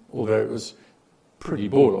 even although it was pretty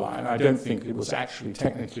borderline, I don't think it was actually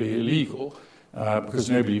technically illegal because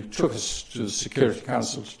nobody took us to the Security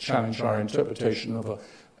Council to challenge our interpretation of an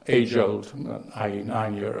age-old, i.e.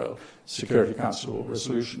 9-year-old, Security Council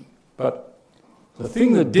resolution. But the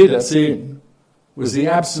thing that did us in was the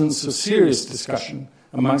absence of serious discussion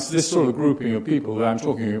amongst this sort of grouping of people that I'm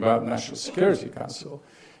talking about, the National Security Council,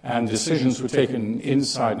 and decisions were taken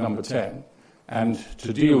inside Number 10. And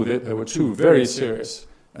to deal with it, there were 2 very serious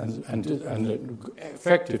and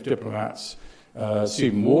effective diplomats,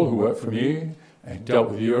 Stephen Wall, who worked for me, and dealt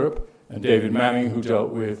with Europe, and David Manning, who dealt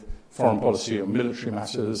with foreign policy and military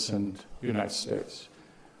matters and the United States.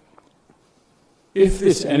 If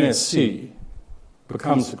this NSC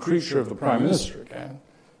becomes the creature of the Prime Minister again,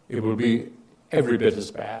 it will be every bit as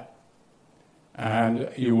bad. And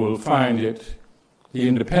you will find it, the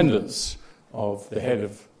independence of the head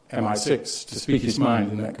of MI6 to speak his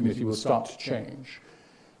mind in that committee will start to change.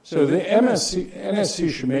 So the NSC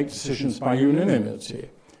should make decisions by unanimity.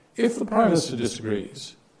 If the Prime Minister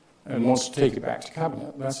disagrees and wants to take it back to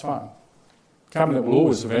Cabinet, that's fine. Cabinet will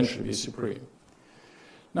always eventually be supreme.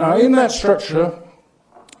 Now, in that structure,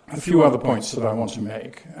 a few other points that I want to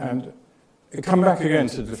make, and come back again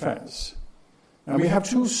to defence. Now, we have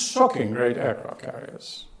two shocking great aircraft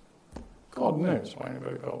carriers. God knows why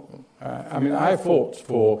anybody built them. I fought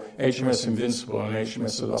for HMS Invincible and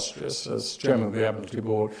HMS Illustrious as chairman of the Admiralty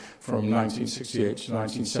Board from 1968 to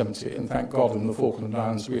 1970, and thank God in the Falkland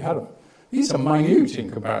Islands we had them. These are minute in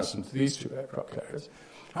comparison to these two aircraft carriers.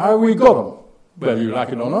 How have we got them? Whether you like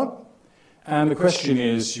it or not. And the question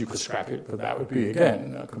is, you could scrap it, but that would be,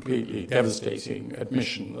 again, a completely devastating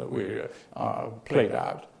admission that we played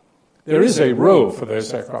out. There is a role for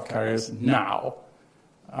those aircraft carriers now.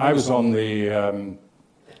 I was on the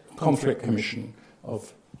conflict commission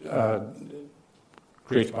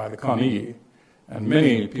created by the Carnegie, and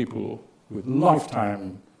many people with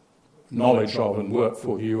lifetime knowledge of and work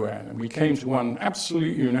for the UN, and we came to one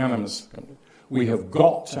absolute unanimous. We have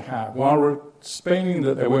got to have, while we're explaining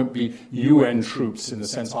that there won't be UN troops in the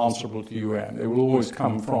sense answerable to the UN, they will always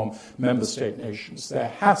come from member state nations. There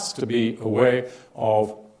has to be a way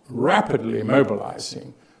of rapidly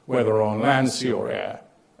mobilizing, whether on land, sea, or air,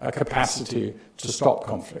 a capacity to stop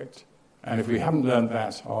conflict. And if we haven't learned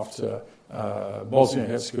that after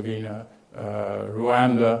Bosnia-Herzegovina,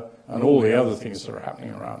 Rwanda, and all the other things that are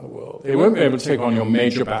happening around the world, they won't be able to take on your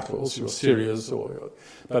major battles, your Syrias,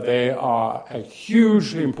 but they are a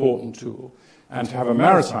hugely important tool. And to have a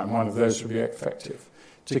maritime one of those would be effective.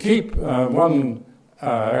 To keep one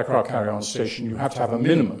aircraft carrier on station, you have to have a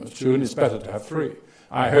minimum of two, and it's better to have three.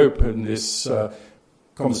 I hope in this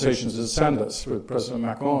conversations at Sandhurst with President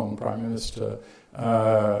Macron and Prime Minister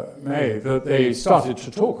May that they started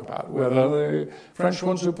to talk about whether the French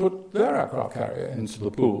want to put their aircraft carrier into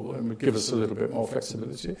the pool and would give us a little bit more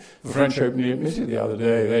flexibility. The French openly admitted the other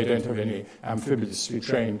day they don't have any amphibiously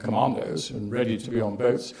trained commandos and ready to be on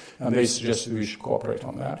boats, and they suggested we should cooperate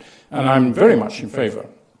on that. And I'm very much in favour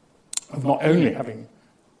of not only having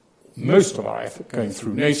most of our effort going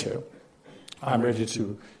through NATO. I'm ready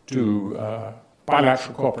to do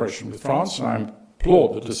bilateral cooperation with France, and I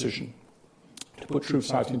applaud the decision to put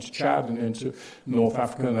troops out into Chad and into North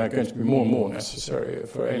Africa, and they're going to be more and more necessary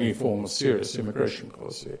for any form of serious immigration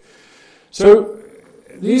policy. So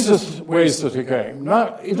these are ways that are going.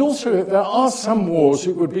 Now, there are some wars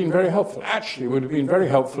that would have been very helpful. Actually, it would have been very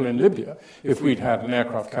helpful in Libya if we'd had an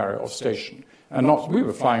aircraft carrier off station, and not we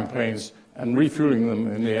were flying planes and refueling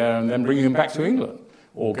them in the air and then bringing them back to England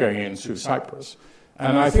or going into Cyprus.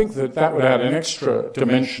 And I think that would add an extra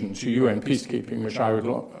dimension to UN peacekeeping, which I would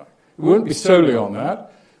like. It wouldn't be solely on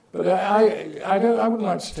that, but I wouldn't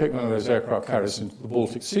like to take one of those aircraft carriers into the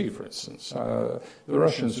Baltic Sea, for instance. The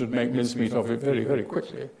Russians would make mincemeat of it very, very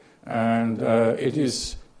quickly. And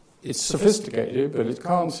it's sophisticated, but it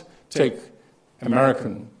can't take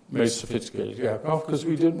American most sophisticated aircraft because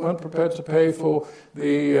we weren't prepared to pay for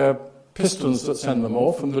the pistons that send them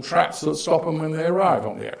off and the traps that stop them when they arrive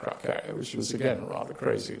on the aircraft carrier, which was, again, a rather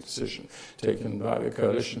crazy decision taken by the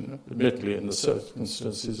coalition, admittedly in the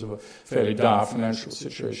circumstances of a fairly dire financial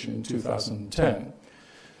situation in 2010.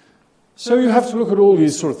 So you have to look at all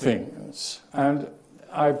these sort of things. And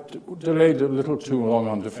I've delayed a little too long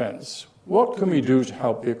on defence. What can we do to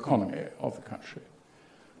help the economy of the country?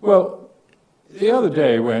 Well, the other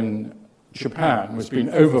day when Japan was being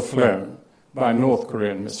overflown by North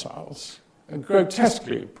Korean missiles, a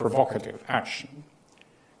grotesquely provocative action,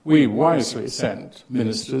 we wisely sent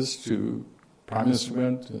ministers to Prime Minister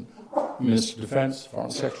went, and Minister of Defence,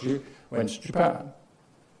 Foreign Secretary, went to Japan.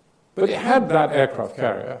 But it had that aircraft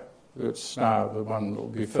carrier, that's now the one that will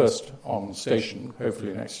be first on station,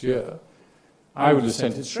 hopefully next year. I would have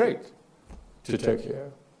sent it straight to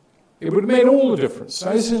Tokyo. It would have made all the difference.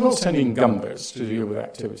 Now, this is not sending gunboats to deal with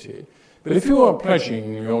activity. But if you are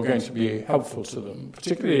pledging you're going to be helpful to them,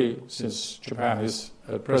 particularly since Japan is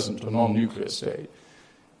at present a non-nuclear state,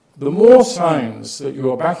 the more signs that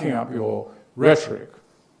you are backing up your rhetoric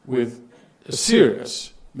with a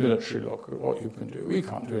serious military look at what you can do. We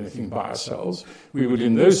can't do anything by ourselves. We would,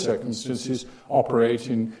 in those circumstances, operate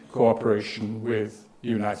in cooperation with the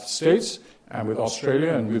United States and with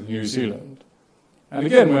Australia and with New Zealand. And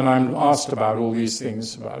again, when I'm asked about all these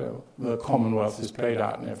things, about the Commonwealth is played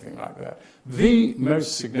out and everything like that, the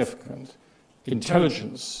most significant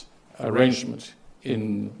intelligence arrangement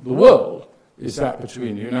in the world is that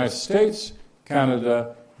between the United States,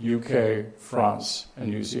 Canada, UK, France, and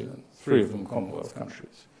New Zealand, 3 of them Commonwealth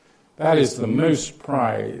countries. That is the most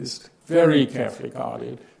prized, very carefully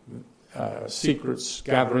guarded secrets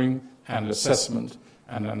gathering and assessment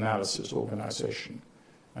and analysis organization.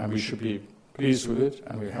 And we should be pleased with it,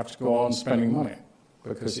 and we have to go on spending money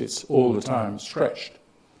because it's all the time stretched.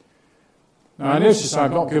 Now, I notice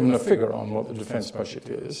I've not given a figure on what the defence budget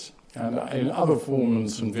is. And in other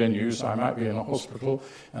forums and venues, I might be in a hospital,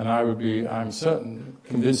 and I'm certain,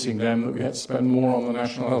 convincing them that we had to spend more on the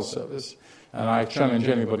National Health Service. And I challenge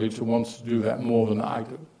anybody to want to do that more than I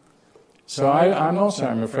do. So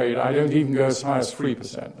I'm afraid, I don't even go as high as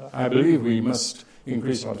 3%. I believe we must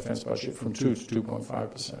increase our defence budget from 2 to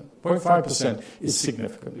 2.5%. 0.5% is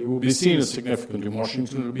significant. It will be seen as significant in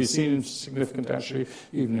Washington. It will be seen as significant, actually,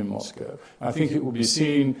 even in Moscow. I think it will be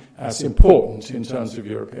seen as important in terms of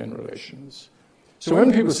European relations. So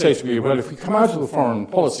when people say to me, well, if we come out of the foreign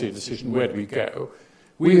policy decision, where do we go?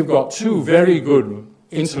 We have got two very good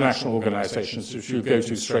international organizations which we'll go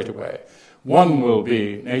to straight away. One will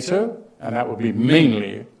be NATO, and that will be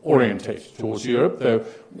mainly orientated towards Europe, though,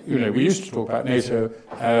 we used to talk about NATO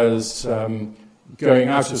as going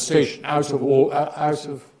out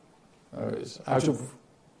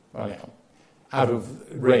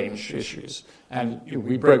of range issues. And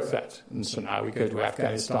we broke that. And so now we go to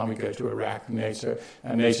Afghanistan, we go to Iraq, NATO,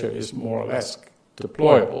 and NATO is more or less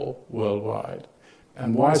deployable worldwide.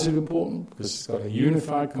 And why is it important? Because it's got a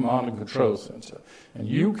unified command and control center. And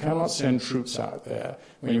you cannot send troops out there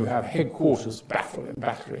when you have headquarters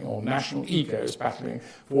battling, or national egos battling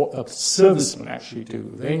for what the servicemen actually do.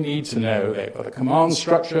 They need to know they've got a command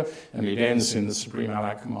structure, and it ends in the Supreme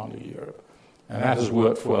Allied Command of Europe. And that has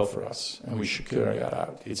worked well for us, and we should carry that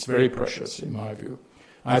out. It's very precious, in my view.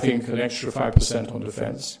 I think an extra 5% on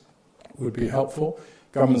defense would be helpful.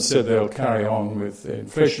 Government said they'll carry on with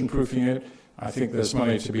inflation-proofing it. I think there's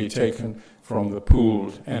money to be taken from the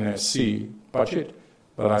pooled NSC budget,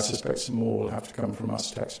 but I suspect some more will have to come from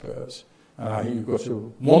us taxpayers. And I think you've got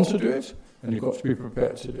to want to do it, and you've got to be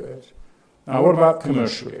prepared to do it. Now, what about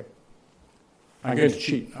commercially? I'm going to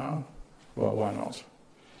cheat now. Well, why not?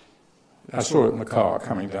 I saw it in the car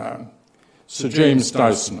coming down. Sir James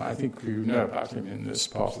Dyson, I think you know about him in this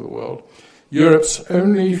part of the world. Europe's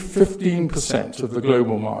only 15% of the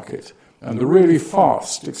global market, and the really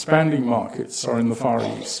fast expanding markets are in the Far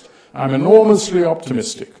East. I'm enormously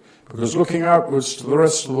optimistic because looking outwards to the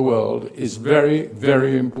rest of the world is very,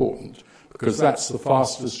 very important because that's the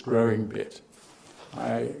fastest growing bit.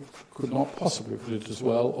 I could not possibly put it as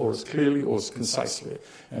well or as clearly or as concisely.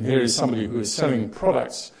 And here is somebody who is selling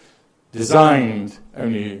products designed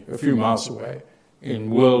only a few miles away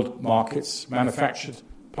in world markets, manufactured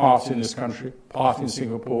part in this country, part in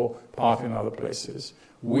Singapore, part in other places.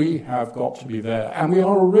 We have got to be there, and we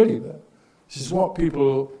are already there. This is what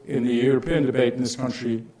people in the European debate in this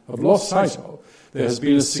country have lost sight of. There has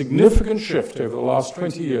been a significant shift over the last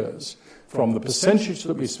 20 years from the percentage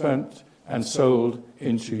that we spent and sold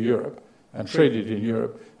into Europe and traded in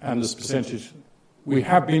Europe, and this percentage, we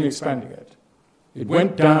have been expanding it. It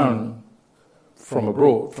went down from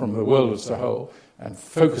abroad, from the world as a whole, and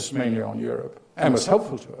focused mainly on Europe, and was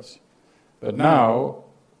helpful to us. But now,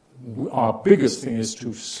 our biggest thing is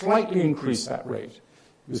to slightly increase that rate.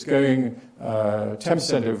 It was going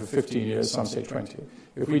 10% over 15 years, some say 20.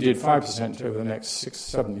 If we did 5% over the next 6,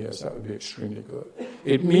 7 years, that would be extremely good.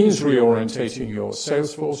 It means reorientating your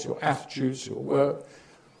sales force, your attitudes, your work.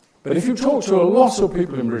 But if you talk to a lot of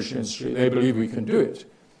people in British industry, they believe we can do it.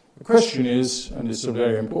 The question is, and it's a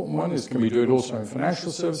very important one, is can we do it also in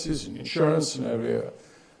financial services, in insurance, and everywhere?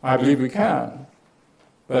 I believe we can.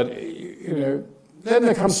 But, then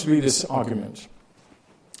there comes to be this argument.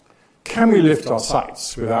 Can we lift our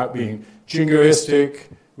sights without being jingoistic,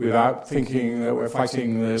 without thinking that we're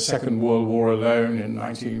fighting the Second World War alone in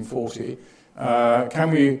 1940?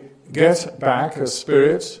 Can we get back a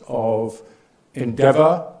spirit of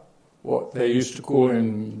endeavour, what they used to call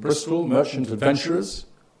in Bristol merchant adventurers?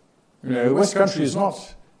 The West Country is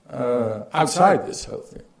not outside this whole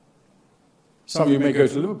thing. Some of you may go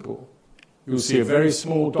to Liverpool. You'll see a very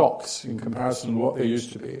small docks in comparison to what they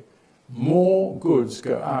used to be. More goods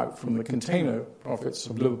go out from the container profits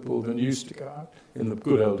of Liverpool than used to go out in the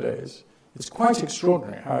good old days. It's quite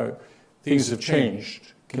extraordinary how things have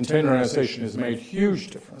changed. Containerization has made a huge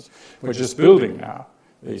difference. We're just building now,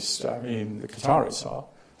 the Qataris are,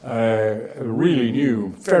 a really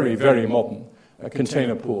new, very, very modern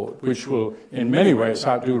container port, which will in many ways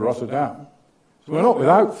outdo Rotterdam. So we're not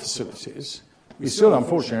without facilities. We still,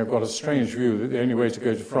 unfortunately, have got a strange view that the only way to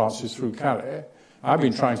go to France is through Calais. I've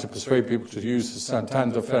been trying to persuade people to use the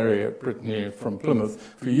Santander ferry at Brittany from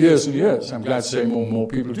Plymouth for years and years. I'm glad to say more and more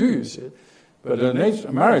people do use it. But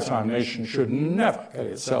a maritime nation should never get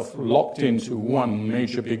itself locked into one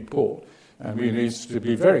major big port. And we need to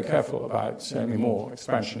be very careful about any more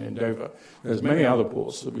expansion in Dover. There's many other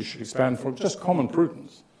ports that we should expand for just common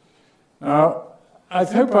prudence. Now, I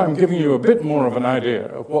hope I'm giving you a bit more of an idea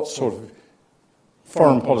of what sort of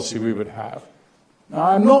foreign policy we would have. Now,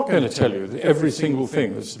 I'm not going to tell you that every single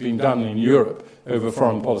thing that's been done in Europe over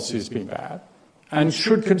foreign policy has been bad and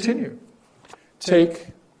should continue. Take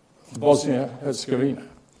Bosnia-Herzegovina.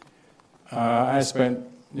 I spent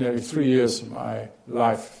nearly 3 years of my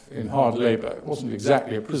life in hard labor. It wasn't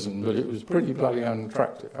exactly a prison, but it was pretty bloody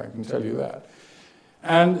unattractive, I can tell you that.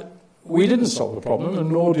 And we didn't solve the problem, and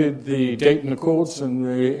nor did the Dayton Accords and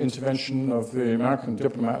the intervention of the American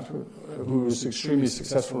diplomat, who was extremely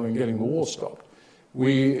successful in getting the war stopped.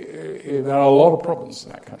 There are a lot of problems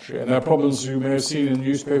in that country, and there are problems you may have seen in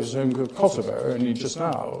newspapers in Kosovo only just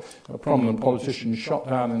now. A prominent politician shot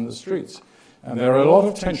down in the streets. And there are a lot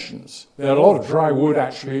of tensions. There are a lot of dry wood,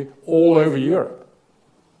 actually, all over Europe.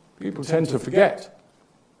 People tend to forget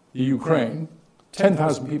the Ukraine,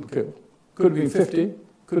 10,000 people killed. Could have been 50,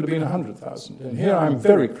 could have been 100,000. And here I'm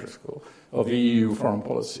very critical of the EU foreign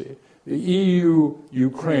policy. The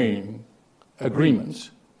EU-Ukraine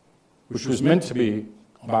agreement, which was meant to be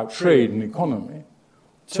about trade and economy,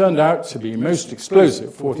 turned out to be most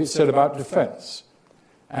explosive for what it said about defense.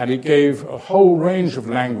 And it gave a whole range of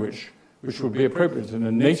language which would be appropriate in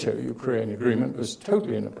a NATO-Ukraine agreement, was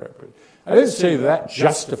totally inappropriate. I don't say that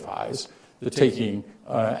justifies the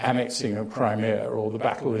annexing of Crimea or the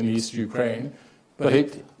battle in East Ukraine, but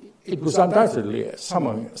it was undoubtedly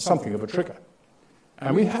something of a trigger.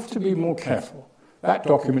 And we have to be more careful. That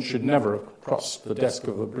document should never have crossed the desk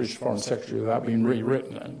of the British Foreign Secretary without being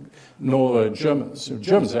rewritten, and nor the Germans. The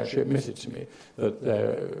Germans actually admitted to me that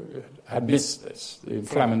they had missed this, the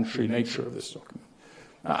inflammatory nature of this document.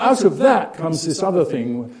 Now, out of that comes this other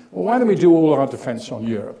thing. Well, why don't we do all our defense on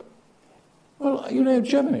Europe? Well,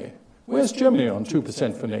 Germany. Where's Germany on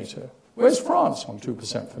 2% for NATO? Where's France on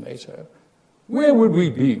 2% for NATO? Where would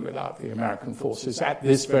we be without the American forces at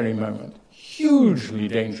this very moment? Hugely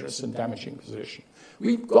dangerous and damaging position.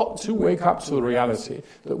 We've got to wake up to the reality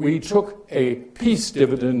that we took a peace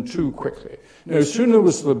dividend too quickly. No sooner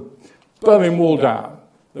was the Berlin Wall down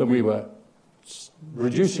than we were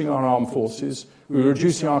reducing our armed forces, we were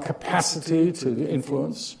reducing our capacity to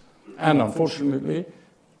influence, and unfortunately,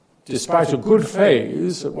 despite a good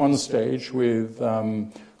phase at one stage with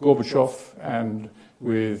Gorbachev and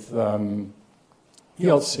with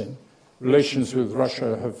Yeltsin, relations with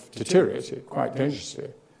Russia have deteriorated quite dangerously.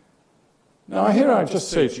 Now, here I just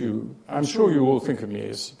say to you, I'm sure you all think of me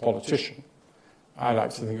as a politician. I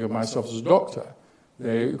like to think of myself as a doctor.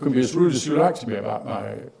 You can be as rude as you like to me about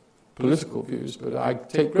my political views, but I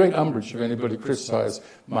take great umbrage if anybody criticizes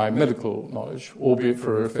my medical knowledge, albeit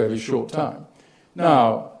for a fairly short time.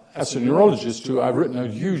 Now, as a neurologist too, I've written a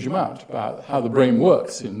huge amount about how the brain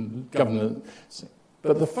works in governance.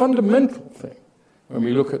 But the fundamental thing, when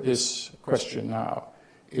we look at this question now,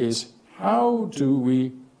 is how do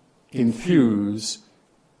we infuse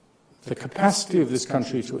the capacity of this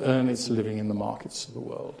country to earn its living in the markets of the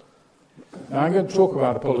world? Now, I'm going to talk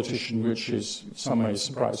about a politician which is, in some ways,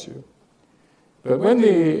 surprise you. But when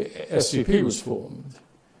the SDP was formed,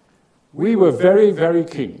 we were very, very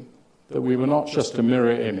keen that we were not just a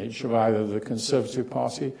mirror image of either the Conservative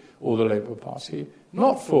Party or the Labour Party,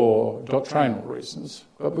 not for doctrinal reasons,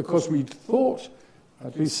 but because we thought,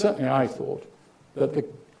 at least certainly I thought, that the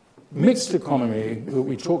mixed economy that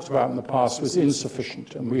we talked about in the past was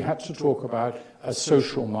insufficient, and we had to talk about a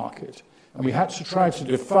social market. And we had to try to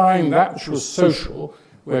define that which was social,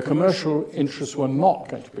 where commercial interests were not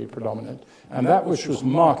going to be predominant, and that which was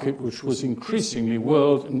market, which was increasingly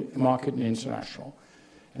world market and international.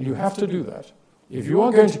 And you have to do that. If you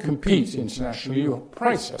are going to compete internationally, your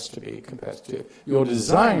price has to be competitive, your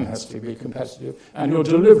design has to be competitive, and your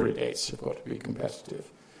delivery dates have got to be competitive.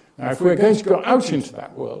 Now, if we're going to go out into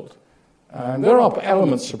that world, and there are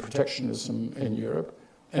elements of protectionism in Europe,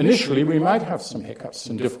 initially we might have some hiccups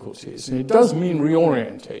and difficulties, and it does mean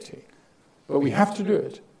reorientating, but we have to do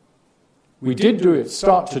it. We did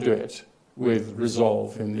start to do it with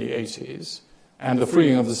Resolve in the 80s, and the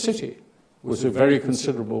freeing of the city was a very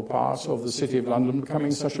considerable part of the City of London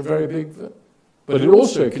becoming such a very big... But it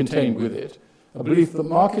also contained with it a belief that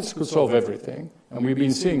markets could solve everything, and we've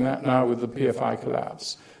been seeing that now with the PFI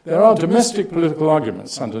collapse. There are domestic political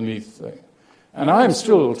arguments underneath things. And I am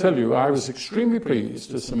still, I'll tell you, I was extremely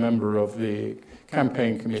pleased as a member of the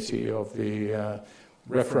campaign committee of the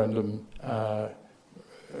referendum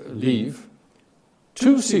Leave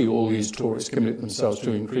to see all these Tories commit themselves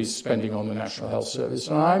to increase spending on the National Health Service,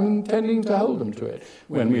 and I'm intending to hold them to it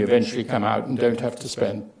when we eventually come out and don't have to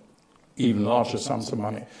spend even larger sums of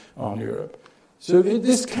money on Europe. So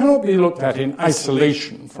this cannot be looked at in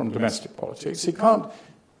isolation from domestic politics.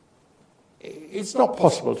 It's not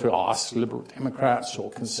possible to ask Liberal Democrats or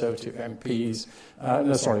Conservative MPs,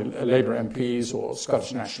 Labour MPs or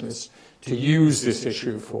Scottish Nationalists to use this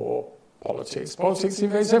issue for politics. Politics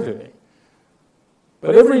invades everything.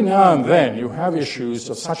 But every now and then you have issues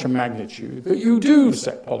of such a magnitude that you do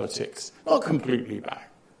set politics not completely back.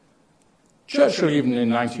 Churchill, even in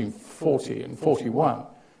 1940 and 41,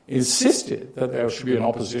 insisted that there should be an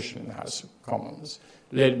opposition in the House of Commons,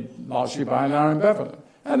 led largely by an Aaron Bevan.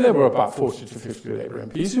 And there were about 40 to 50 Labour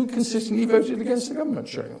MPs who consistently voted against the government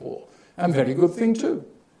during the war. And very good thing too.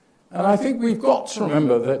 And I think we've got to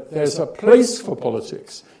remember that there's a place for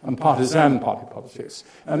politics and partisan party politics.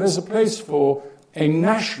 And there's a place for a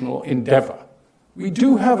national endeavour. We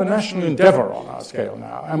do have a national endeavour on our scale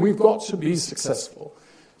now, and we've got to be successful.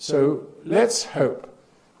 So let's hope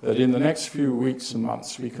that in the next few weeks and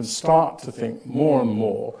months we can start to think more and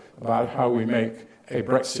more about how we make a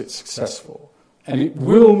Brexit successful. And it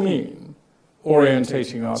will mean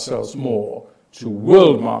orientating ourselves more to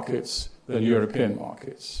world markets than European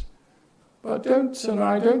markets. But I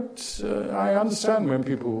understand when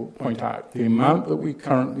people point out the amount that we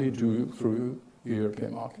currently do through the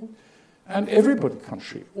European market. And every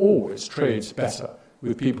country always trades better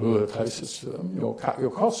with people who are closest to them. You'll cut your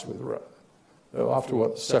costs with Rome. Though after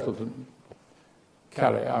what's settled in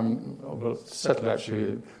Calais, settled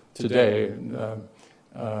actually today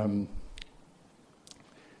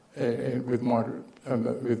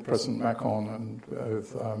with President Macron and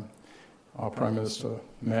with our Prime Minister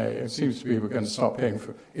May. It seems to be we're going to start paying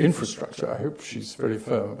for infrastructure. I hope she's very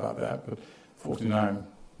firm about that, but 49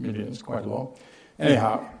 million is quite a lot.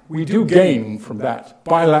 Anyhow, we do gain from that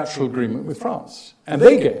bilateral agreement with France, and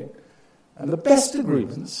they gain. And the best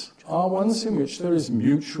agreements are ones in which there is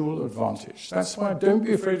mutual advantage. That's why don't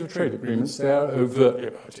be afraid of trade agreements. They are overtly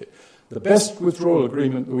about it. The best withdrawal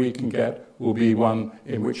agreement that we can get will be one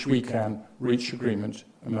in which we can reach agreement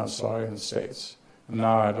amongst our own states. And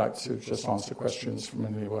now I'd like to just answer questions from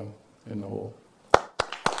anyone in the hall.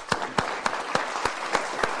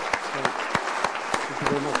 Thank you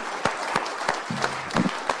very much.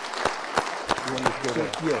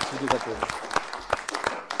 Yes, we do that.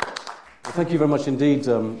 Thank you very much indeed,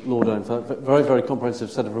 Lord Owen, for a very, very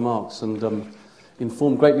comprehensive set of remarks and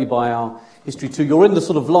informed greatly by our history too. You're in the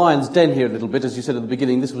sort of lion's den here a little bit, as you said at the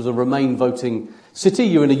beginning. This was a Remain voting city.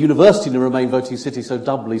 You're in a university in a Remain voting city, so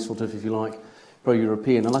doubly sort of, if you like,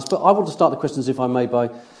 pro-European. And I want to start the questions, if I may,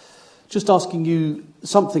 by just asking you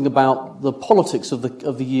something about the politics of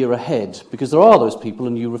the year ahead, because there are those people,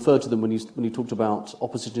 and you referred to them when you talked about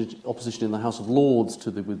opposition in the House of Lords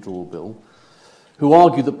to the withdrawal bill, who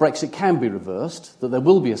argue that Brexit can be reversed, that there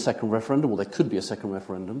will be a second referendum, or there could be a second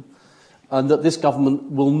referendum, and that this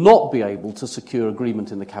government will not be able to secure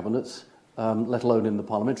agreement in the cabinet, let alone in the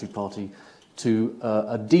parliamentary party, to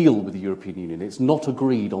a deal with the European Union. It's not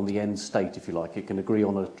agreed on the end state, if you like. It can agree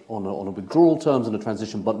on a withdrawal terms and a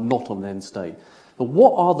transition, but not on an end state. But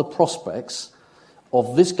what are the prospects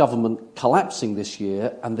of this government collapsing this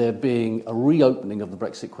year and there being a reopening of the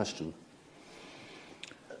Brexit question?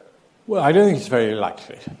 Well, I don't think it's very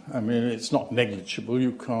likely. I mean, it's not negligible.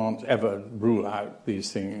 You can't ever rule out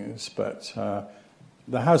these things. But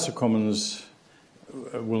the House of Commons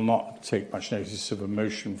will not take much notice of a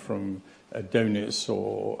motion from Adonis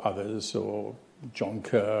or others, or John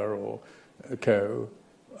Kerr or co,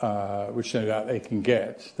 which no doubt they can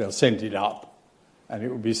get. They'll send it up, and it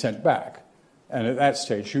will be sent back. And at that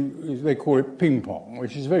stage, they call it ping pong,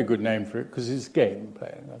 which is a very good name for it because it's game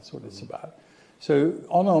playing. That's what it's about. So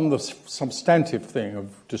on the substantive thing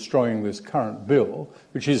of destroying this current bill,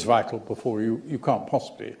 which is vital before you can't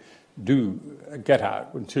possibly get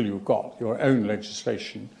out until you've got your own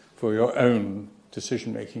legislation for your own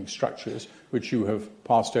decision-making structures, which you have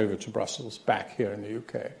passed over to Brussels back here in the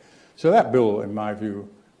UK. So that bill, in my view,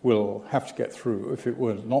 will have to get through. If it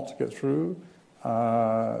were not to get through,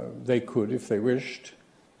 they could, if they wished,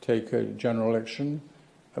 take a general election.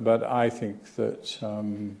 But I think that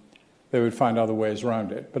they would find other ways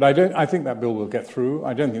around it. But I think that bill will get through.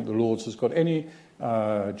 I don't think the Lords has got any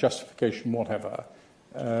justification whatever.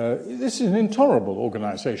 This is an intolerable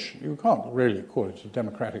organisation. You can't really call it a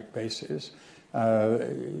democratic basis.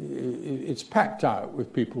 It's packed out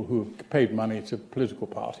with people who have paid money to political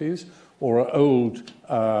parties or are old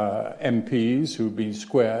MPs who've been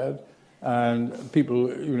squared, and people,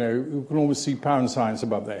 who can almost see pound signs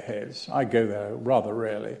above their heads. I go there rather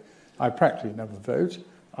rarely. I practically never vote.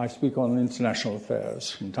 I speak on international affairs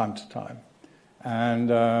from time to time.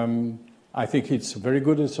 And I think it's very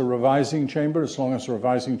good as a revising chamber, as long as the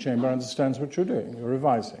revising chamber understands what you're doing. You're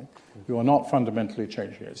revising. You are not fundamentally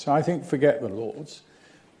changing it. So I think forget the Lords.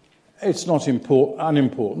 It's not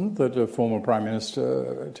unimportant that a former Prime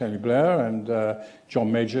Minister, Tony Blair, and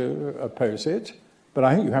John Major oppose it. But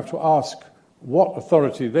I think you have to ask what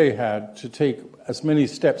authority they had to take as many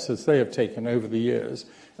steps as they have taken over the years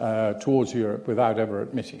towards Europe without ever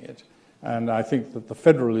admitting it. And I think that the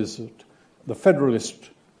federalist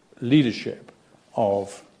leadership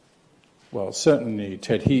of, well, certainly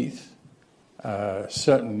Ted Heath,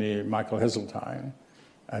 certainly Michael Heseltine,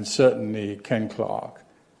 and certainly Ken Clarke,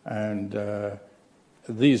 and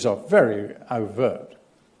these are very overt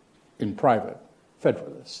in private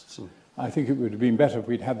federalists. I think it would have been better if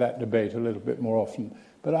we'd had that debate a little bit more often.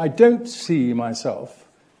 But I don't see myself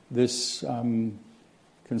this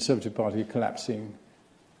Conservative Party collapsing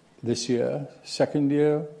this year. Second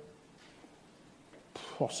year,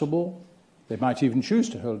 possible. They might even choose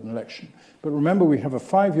to hold an election. But remember, we have a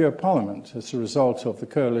 5-year parliament as a result of the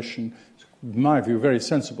coalition, in my view, a very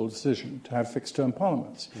sensible decision to have fixed-term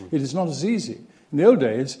parliaments. It is not as easy. In the old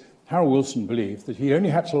days, Harold Wilson believed that he only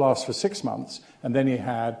had to last for 6 months and then he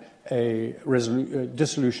had a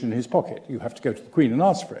dissolution in his pocket. You have to go to the Queen and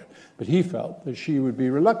ask for it. But he felt that she would be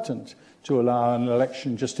reluctant to allow an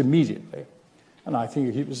election just immediately. And I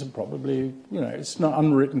think it was probably, it's not an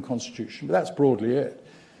unwritten constitution, but that's broadly it.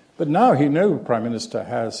 But now no Prime Minister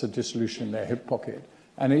has a dissolution in their hip pocket.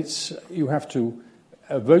 And you have to,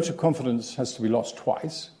 a vote of confidence has to be lost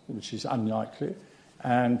twice, which is unlikely.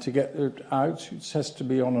 And to get it out, it has to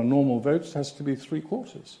be on a normal vote, it has to be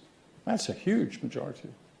 3/4. That's a huge majority.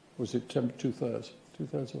 Was it 2/3?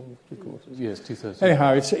 2/3 or 3/4? Yes, 2/3.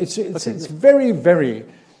 Anyhow, it's very, very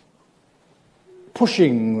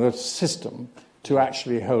pushing the system to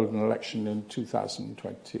actually hold an election in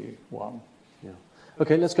 2021. Yeah.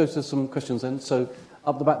 Okay, let's go to some questions then. So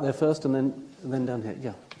up the back there first, and then down here.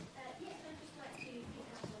 Yeah.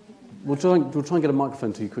 We'll try and get a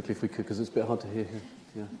microphone to you quickly if we could, because it's a bit hard to hear here.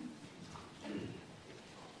 Yeah.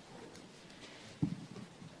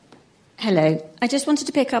 Hello. I just wanted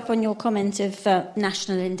to pick up on your comment of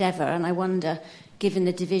national endeavour, and I wonder, given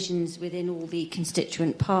the divisions within all the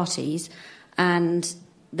constituent parties and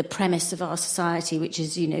the premise of our society, which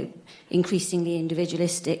is, increasingly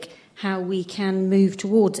individualistic, how we can move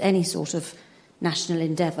towards any sort of national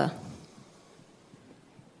endeavour.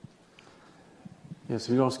 Yes,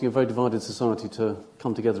 so you're asking a very divided society to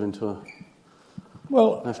come together into a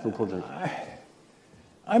national project.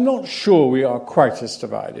 I'm not sure we are quite as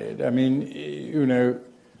divided. I mean,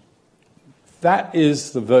 that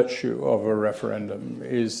is the virtue of a referendum,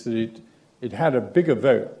 is that it had a bigger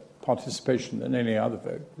vote participation than any other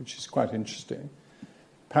vote, which is quite interesting.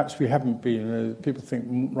 Perhaps we haven't been, people think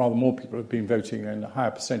rather more people have been voting in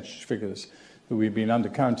higher percentage figures that we've been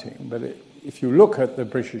undercounting. But if you look at the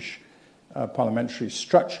British parliamentary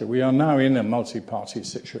structure, we are now in a multi-party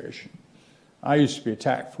situation. I used to be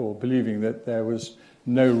attacked for believing that there was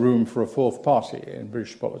no room for a fourth party in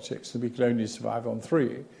British politics, that we could only survive on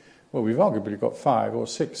 3. Well, we've arguably got 5 or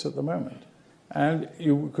 6 at the moment. And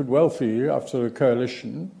you could well feel, after a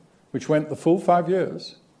coalition, which went the full 5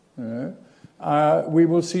 years, we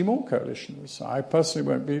will see more coalitions. I personally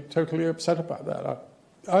won't be totally upset about that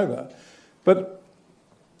either. But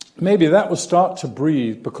maybe that will start to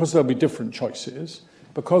breathe, because there'll be different choices,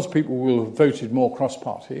 because people will have voted more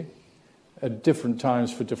cross-party at different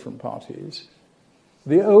times for different parties.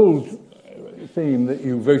 The old theme that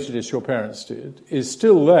you voted as your parents did is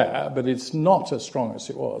still there, but it's not as strong as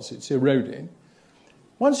it was. It's eroding.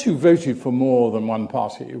 Once you've voted for more than one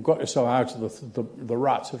party, you've got yourself out of the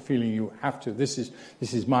rut of feeling you have to, this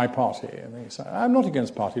is my party. And things like, I'm not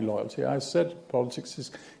against party loyalty. I said politics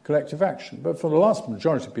is collective action. But for the vast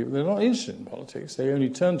majority of people, they're not interested in politics. They only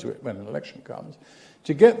turn to it when an election comes.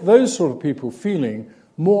 To get those sort of people feeling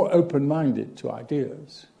more open-minded to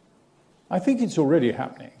ideas, I think it's already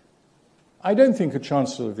happening. I don't think a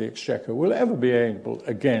Chancellor of the Exchequer will ever be able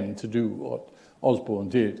again to do what Osborne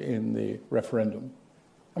did in the referendum.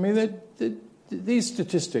 I mean, these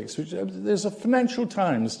statistics, there's a Financial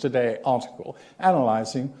Times today article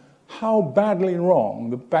analysing how badly wrong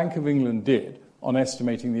the Bank of England did on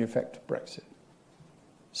estimating the effect of Brexit.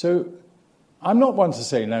 So I'm not one to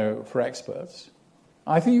say no for experts.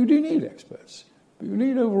 I think you do need experts, but you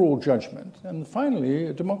need overall judgment. And finally,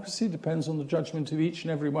 a democracy depends on the judgment of each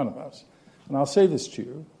and every one of us. And I'll say this to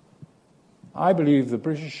you. I believe the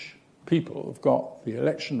British people have got the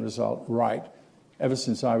election result right ever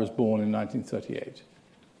since I was born in 1938.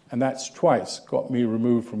 And that's twice got me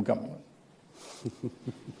removed from government.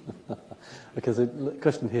 Okay, so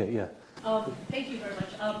question here, yeah. Thank you very much.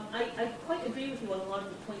 I quite agree with you on a lot of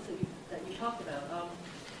the points that you talked about.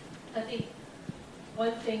 I think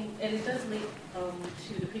one thing, and it does link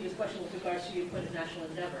to the previous question with regards to your point of national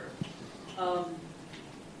endeavor.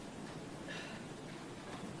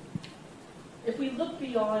 If we look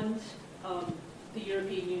beyond the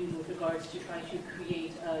European Union with regards to trying to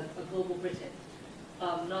create a global Britain,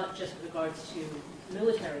 not just with regards to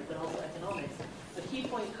military, but also economics, a key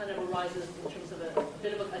point kind of arises in terms of a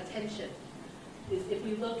bit of a tension. Is if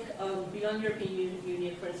we look beyond European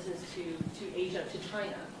Union, for instance, to Asia, to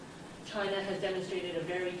China, China has demonstrated a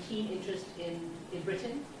very keen interest in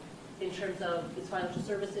Britain in terms of its financial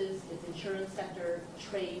services, its insurance sector,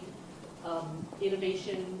 trade,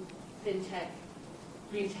 innovation, fintech,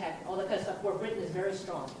 green tech, all that kind of stuff, where Britain is very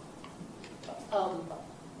strong.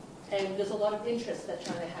 And there's a lot of interest that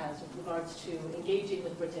China has with regards to engaging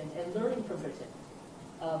with Britain and learning from Britain.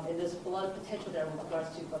 And there's a lot of potential there with regards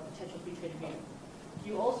to a potential free trade agreement.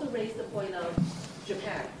 You also raised the point of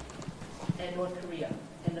Japan and North Korea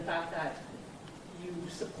and the fact that you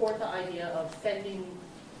support the idea of sending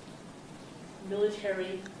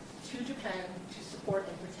military to Japan to support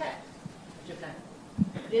and protect Japan.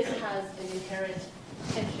 This has an inherent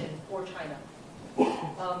tension for China.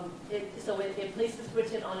 So it places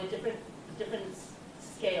Britain on a different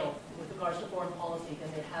scale with regards to foreign policy than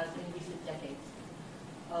it has in recent decades.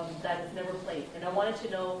 That has never played. And I wanted to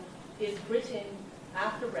know, is Britain,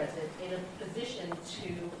 after Brexit, in a position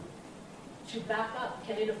to back up?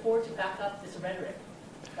 Can it afford to back up this rhetoric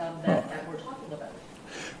that we're talking about?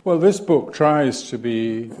 Well, this book tries to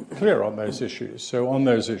be clear on those issues. So on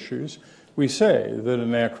those issues, we say that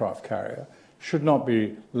an aircraft carrier should not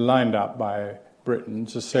be lined up by Britain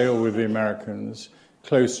to sail with the Americans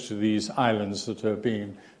close to these islands that are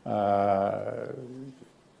being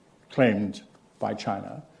claimed by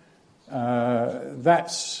China.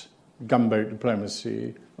 That's gunboat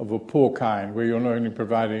diplomacy of a poor kind, where you're not only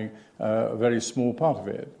providing a very small part of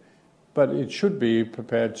it, but it should be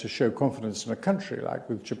prepared to show confidence in a country, like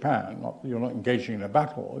with Japan. You're not engaging in a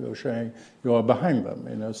battle, you're showing you're behind them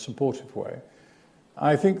in a supportive way.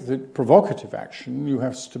 I think that provocative action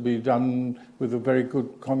has to be done with a very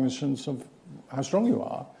good cognizance of how strong you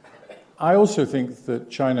are. I also think that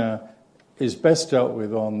China is best dealt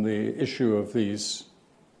with on the issue of these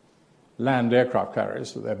land aircraft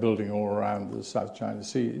carriers that they're building all around the South China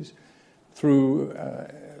Seas through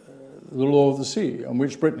the law of the sea, on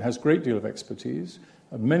which Britain has a great deal of expertise.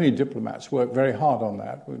 Many diplomats work very hard on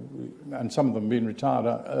that, and some of them being retired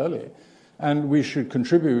early. And we should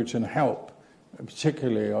contribute and help,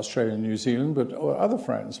 particularly Australia and New Zealand, but other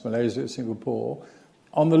friends, Malaysia, Singapore,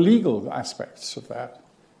 on the legal aspects of that.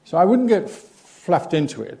 So I wouldn't get fluffed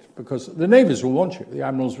into it, because the navies will want you. The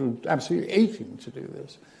admirals will absolutely aching to do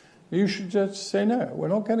this. You should just say, no, we're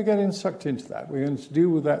not going to get sucked into that. We're going to deal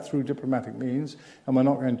with that through diplomatic means, and we're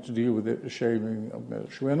not going to deal with it the shaming of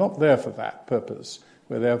military. We're not there for that purpose.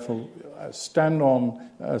 We're there for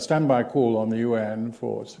standby call on the UN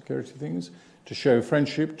for security things, to show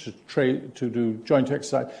friendship, to trade, to do joint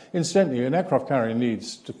exercise. Incidentally, an aircraft carrier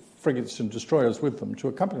needs frigates and destroyers with them to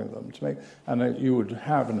accompany them, and you would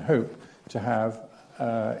have and hope to have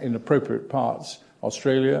in appropriate parts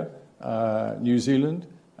Australia, New Zealand.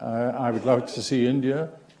 I would like to see India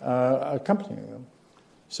accompanying them.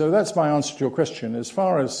 So that's my answer to your question. As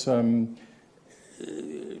far as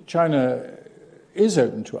China is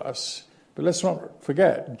open to us, but let's not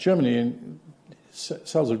forget, Germany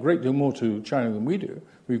sells a great deal more to China than we do.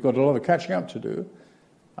 We've got a lot of catching up to do.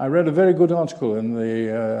 I read a very good article in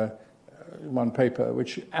the one paper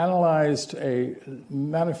which analysed a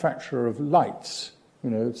manufacturer of lights,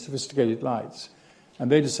 sophisticated lights, and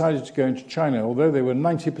they decided to go into China, although they were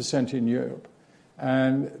 90% in Europe.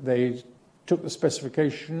 And they took the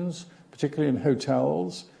specifications, particularly in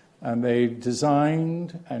hotels, and they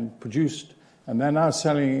designed and produced, and they're now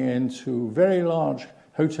selling into very large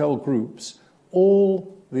hotel groups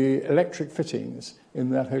all the electric fittings in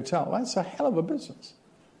that hotel. That's a hell of a business.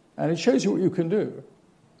 And it shows you what you can do.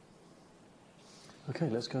 Okay,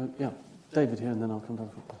 let's go. Yeah, David here, and then I'll come back.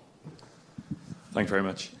 Thank you very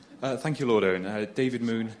much. Thank you, Lord Owen. David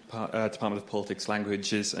Moon, Department of Politics,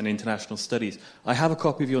 Languages and International Studies. I have a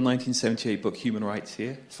copy of your 1978 book, Human Rights,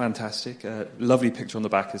 here. Fantastic. Lovely picture on the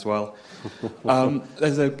back as well.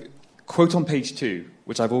 There's a quote on page 2,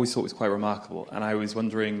 which I've always thought was quite remarkable, and I was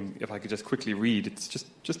wondering if I could just quickly read. It's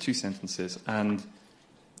just 2 sentences, and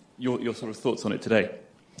your sort of thoughts on it today.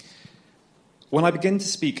 When I began to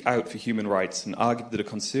speak out for human rights and argued that a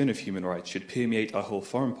concern of human rights should permeate our whole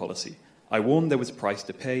foreign policy, I warned there was a price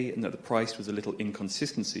to pay and that the price was a little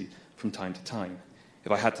inconsistency from time to time.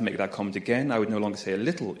 If I had to make that comment again, I would no longer say a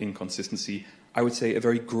little inconsistency, I would say a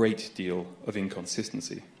very great deal of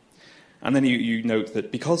inconsistency. And then you note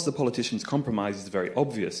that because the politician's compromise is very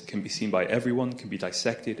obvious, can be seen by everyone, can be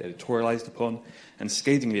dissected, editorialized upon, and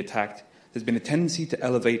scathingly attacked, there's been a tendency to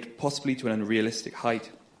elevate, possibly to an unrealistic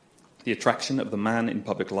height, the attraction of the man in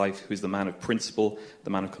public life who is the man of principle, the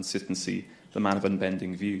man of consistency, the man of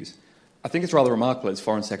unbending views. I think it's rather remarkable as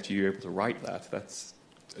Foreign Secretary you're able to write that. That's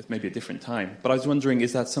maybe a different time. But I was wondering,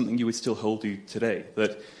 is that something you would still hold to today?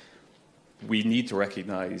 That we need to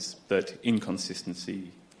recognise that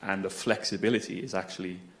inconsistency and the flexibility is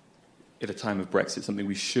actually, at a time of Brexit, something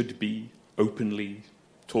we should be openly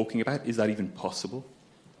talking about? Is that even possible?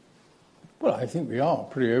 Well, I think we are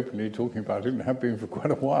pretty openly talking about it and have been for quite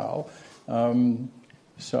a while.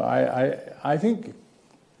 So I think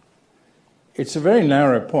it's a very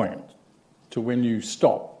narrow point to when you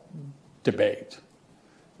stop debate.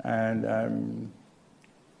 And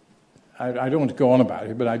I don't want to go on about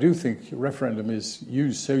it, but I do think referendum is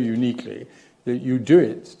used so uniquely that you do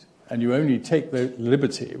it and you only take the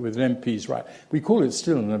liberty with an MP's right. We call it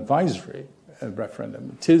still an advisory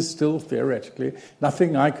referendum. It is still theoretically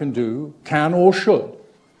nothing I can do, can or should,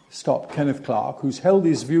 stop Kenneth Clarke, who's held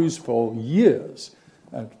his views for years,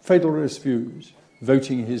 federalist views,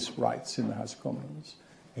 voting his rights in the House of Commons.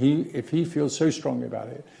 If he feels so strongly about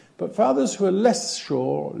it. But for others who are less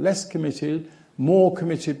sure, less committed, more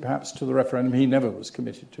committed perhaps to the referendum, he never was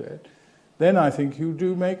committed to it, then I think you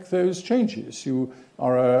do make those changes. You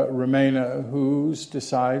are a Remainer who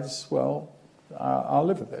decides, well, I'll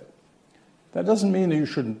live with it. That doesn't mean that you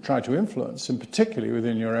shouldn't try to influence, and particularly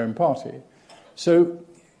within your own party. So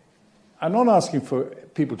I'm not asking for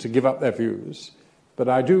people to give up their views, but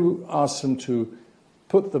I do ask them to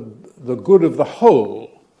put the good of the whole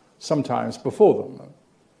sometimes before them.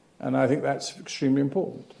 And I think that's extremely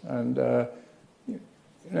important. And,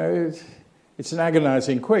 it's an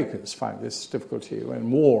agonizing. Quakers find this difficulty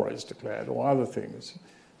when war is declared or other things.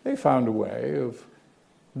 They found a way of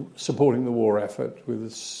supporting the war effort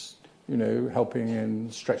with, helping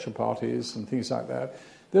in stretcher parties and things like that.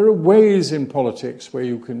 There are ways in politics where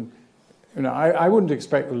you can, I wouldn't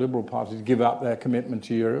expect the Liberal Party to give up their commitment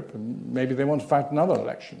to Europe, and maybe they want to fight another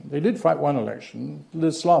election. They did fight one election,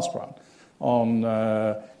 this last one,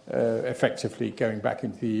 on effectively going back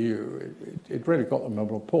into the EU. It really got them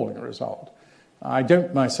an appalling result. I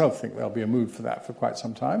don't myself think there'll be a mood for that for quite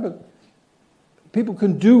some time, but people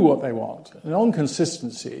can do what they want. And on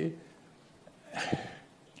consistency,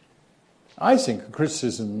 I think a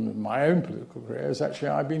criticism of my own political career is actually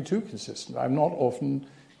I've been too consistent. I've not often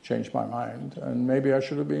changed my mind, and maybe I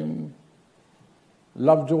should have been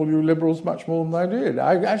loved all you Liberals much more than I did.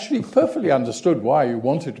 I actually perfectly understood why you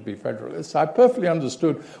wanted to be federalists. I perfectly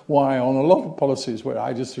understood why on a lot of policies where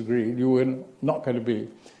I disagreed, you were not going to be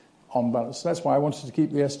on balance. That's why I wanted to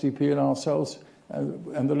keep the SDP and ourselves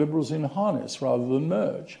and the Liberals in harness rather than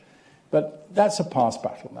merge. But that's a past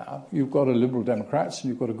battle now. You've got a Liberal Democrats and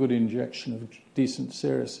you've got a good injection of decent,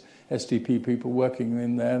 serious SDP people working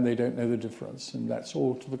in there, and they don't know the difference, and that's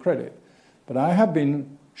all to the credit. But I have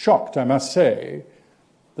been shocked, I must say,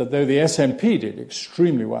 that though the SNP did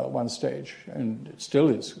extremely well at one stage, and it still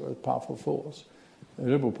is a powerful force, the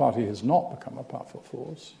Liberal Party has not become a powerful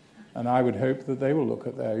force, and I would hope that they will look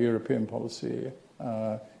at their European policy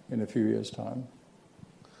in a few years' time.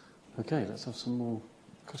 Okay, let's have some more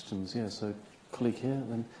questions. Yeah, so colleague here,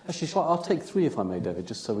 then actually, I'll take three if I may, David,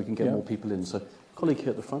 just so we can get more people in. So colleague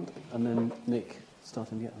here at the front, and then Nick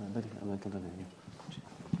starting, and then continue.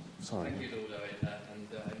 Sorry. Thank you, Lord Owen, and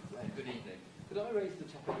good evening. Could I raise the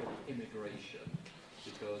topic of immigration?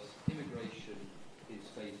 Because immigration is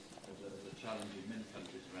faced as a challenge in many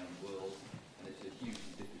countries around the world, and it's a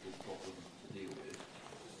hugely difficult problem to deal with.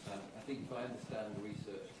 I think if I understand the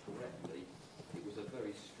research correctly, it was a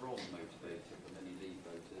very strong motivator for many Leave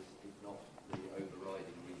voters, if not the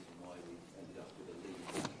overriding reason why we ended up with a Leave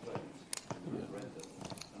vote in the referendum.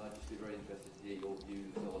 And I'd just be very interested to hear your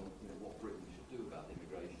views on what Britain should do about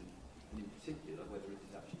immigration, and in particular whether it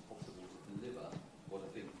is actually possible to deliver what I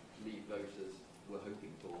think Leave voters were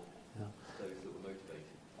hoping for, those that were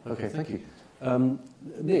motivated. Okay, thank you.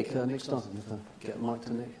 Nick starting. Get a mic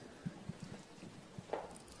to Nick.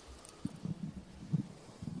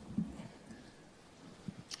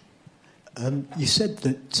 You said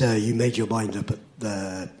that you made your mind up at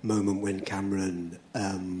the moment when Cameron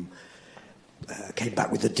came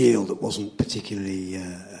back with a deal that wasn't particularly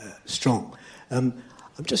strong. I'm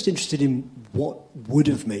just interested in what would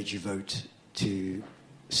have made you vote to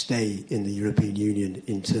stay in the European Union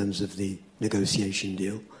in terms of the negotiation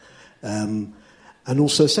deal. And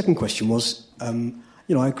also, second question was,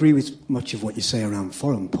 I agree with much of what you say around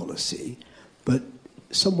foreign policy, but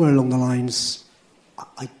somewhere along the lines,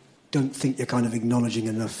 I don't think you're kind of acknowledging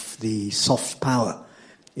enough the soft power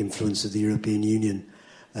influence of the European Union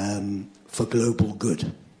for global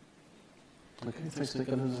good. Okay, thanks, Nick.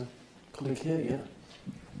 And there's a colleague here,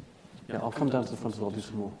 yeah, I'll come down to the front and I'll do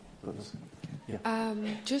some more.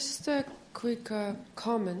 Just a quick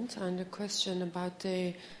comment and a question about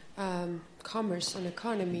the commerce and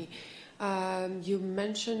economy. You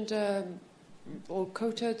mentioned or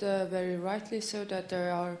quoted very rightly so that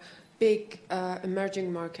there are big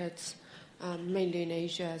emerging markets, mainly in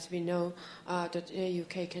Asia, as we know, that the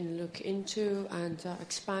UK can look into and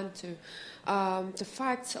expand to. The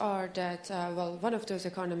facts are that, one of those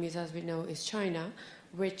economies, as we know, is China,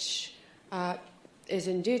 which is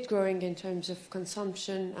indeed growing in terms of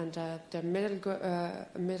consumption, and the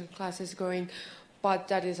middle class is growing, but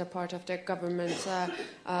that is a part of the government's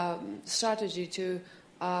strategy to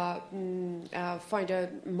find a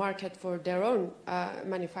market for their own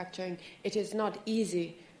manufacturing. It is not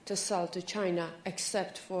easy to sell to China,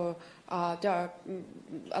 except for there are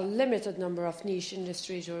a limited number of niche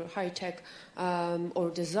industries or high-tech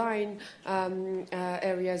or design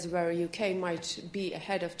areas where UK might be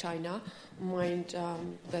ahead of China. Mind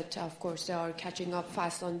that, of course, they are catching up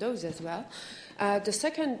fast on those as well. The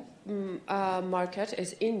second market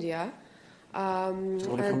is India. Come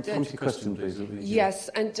to your question, please. Yes,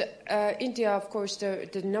 and India, of course,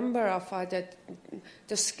 the number of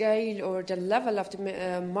the scale or the level of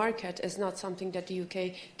the market is not something that the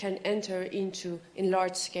UK can enter into in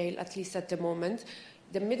large scale, at least at the moment.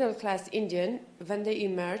 The middle-class Indian, when they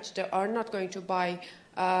emerge, they are not going to buy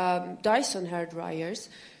Dyson hairdryers.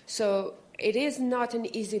 So it is not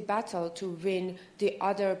an easy battle to win the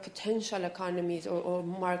other potential economies or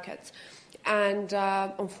markets. And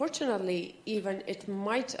unfortunately, even it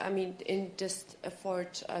might, in this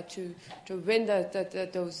effort to win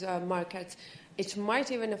those markets, it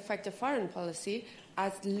might even affect the foreign policy,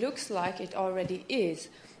 as looks like it already is.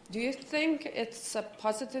 Do you think it's a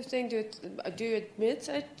positive thing? Do you admit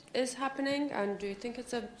it is happening? And do you think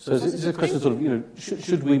it's a So is it a question of,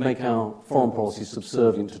 should we make our foreign policy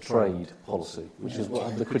subservient to trade policy, which is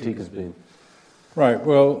what the critique has been? Right,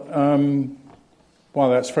 well, while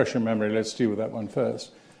that's fresh in memory, let's deal with that one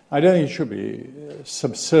first. I don't think it should be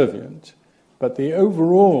subservient, but the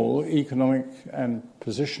overall economic and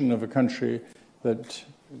position of a country that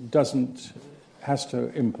has to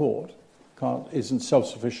import, isn't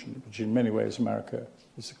self-sufficient, which in many ways America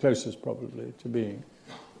is the closest probably to being,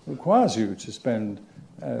 requires you to spend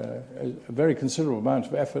a very considerable amount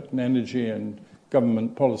of effort and energy and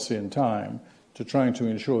government policy and time to trying to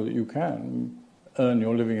ensure that you can earn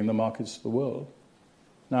your living in the markets of the world.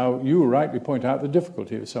 Now, you rightly point out the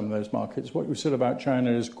difficulty of some of those markets. What you said about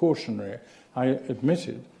China is cautionary. I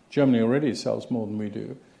admitted Germany already sells more than we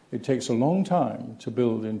do. It takes a long time to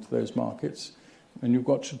build into those markets, and you've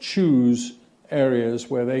got to choose areas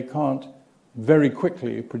where they can't very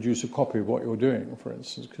quickly produce a copy of what you're doing, for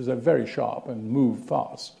instance, because they're very sharp and move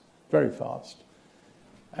fast, very fast.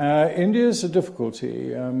 India's a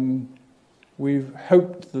difficulty. We've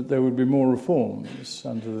hoped that there would be more reforms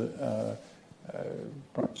under the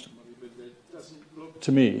Prime Minister, but it doesn't look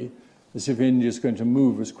to me as if India's going to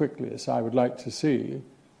move as quickly as I would like to see.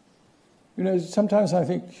 Sometimes I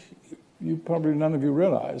think none of you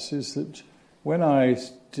realize is that when I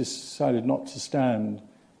decided not to stand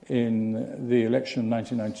in the election of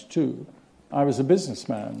 1992, I was a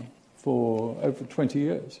businessman for over 20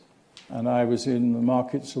 years, and I was in the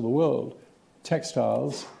markets of the world.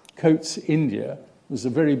 Textiles, Coats India was a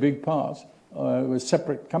very big part. It was a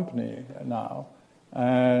separate company now.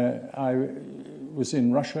 I was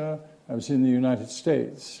in Russia, I was in the United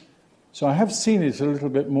States. So I have seen it a little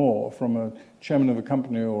bit more from a chairman of a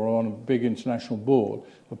company or on a big international board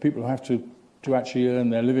of people who have to actually earn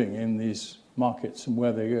their living in these markets and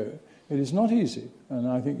where they go. It is not easy, and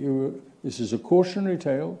I think this is a cautionary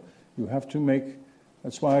tale. You have to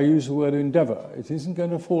that's why I use the word endeavour. It isn't going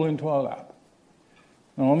to fall into our lap.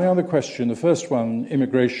 Now, on the other question, the first one,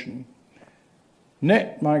 immigration.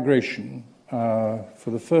 Net migration for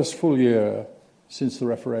the first full year since the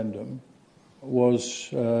referendum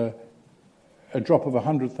was a drop of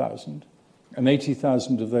 100,000, and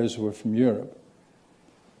 80,000 of those were from Europe.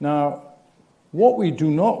 Now, what we do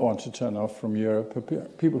not want to turn off from Europe are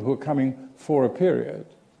people who are coming for a period,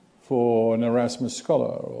 for an Erasmus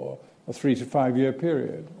scholar, or a 3 to 5 year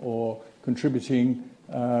period, or contributing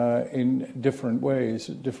in different ways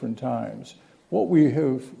at different times. What we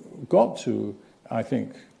have got to, I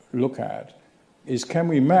think, look at is, can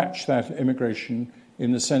we match that immigration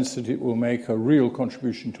in the sense that it will make a real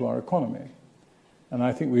contribution to our economy? and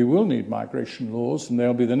I think we will need migration laws, and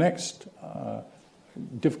they'll be the next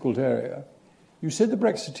difficult area. You said the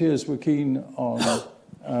Brexiteers were keen on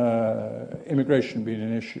immigration being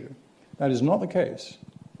an issue. That is not the case.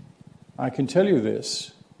 I can tell you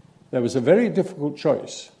this. There was a very difficult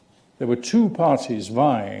choice. There were two parties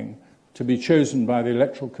vying to be chosen by the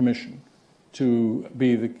Electoral Commission to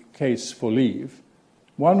be the case for leave.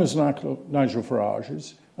 One was Nigel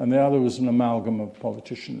Farage's, and the other was an amalgam of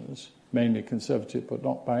politicians, mainly Conservative, but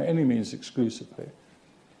not by any means exclusively.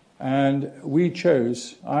 And we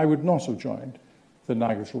chose, I would not have joined the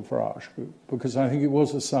Nigel Farage group, because I think it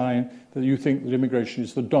was a sign that you think that immigration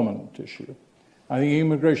is the dominant issue. I think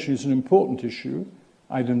immigration is an important issue.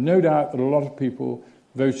 I have no doubt that a lot of people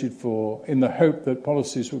voted for, in the hope that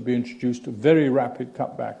policies would be introduced, a very rapid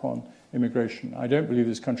cutback on immigration. I don't believe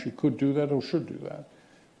this country could do that or should do that.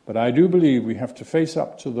 But I do believe we have to face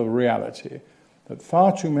up to the reality that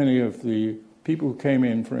far too many of the people who came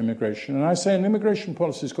in for immigration, and I say an immigration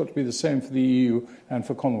policy has got to be the same for the EU and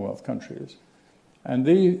for Commonwealth countries, and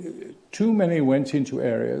too many went into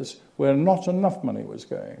areas where not enough money was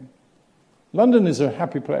going. London is a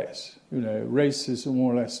happy place. You know, racism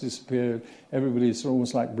more or less disappeared. Everybody's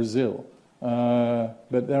almost like Brazil.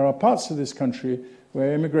 But there are parts of this country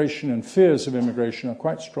where immigration and fears of immigration are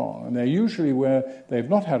quite strong. And they're usually where they've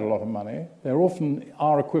not had a lot of money. They're often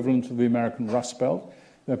our equivalent of the American Rust Belt.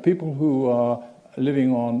 They're people who are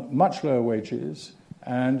living on much lower wages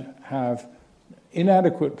and have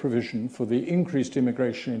inadequate provision for the increased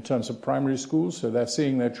immigration in terms of primary schools, so they're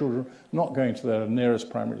seeing their children not going to their nearest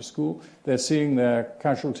primary school. They're seeing their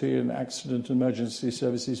casualty and accident and emergency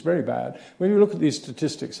services very bad. When you look at these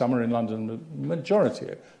statistics, some are in London, the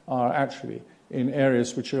majority are actually in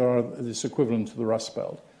areas which are this equivalent to the Rust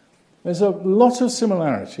Belt. There's a lot of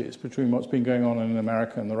similarities between what's been going on in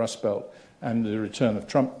America and the Rust Belt and the return of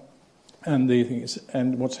Trump and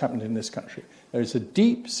what's happened in this country. There is a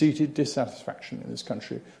deep-seated dissatisfaction in this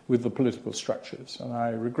country with the political structures, and I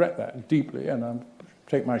regret that deeply, and I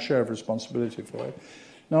take my share of responsibility for it.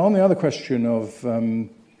 Now, on the other question of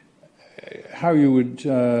how you would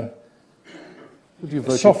well,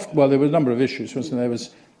 there were a number of issues. For instance, there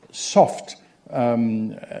was soft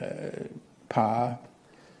power.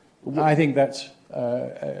 I think that's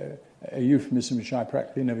a euphemism which I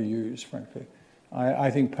practically never use, frankly.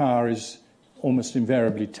 I think power is almost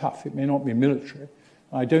invariably tough. It may not be military.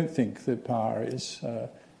 I don't think that power is,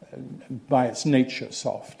 by its nature,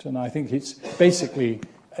 soft. And I think it's basically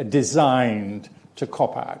designed to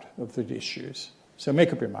cop out of the issues. So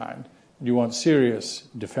make up your mind. Do you want serious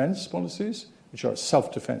defense policies, which are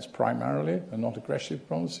self-defense primarily and not aggressive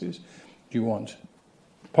policies? Do you want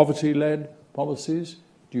poverty-led policies?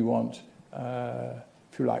 Do you want,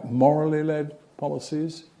 if you like, morally-led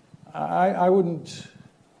policies? I wouldn't...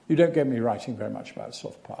 You don't get me writing very much about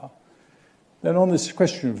soft power. Then on this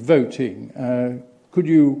question of voting, could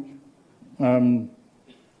you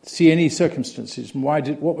see any circumstances?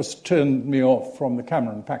 What was turned me off from the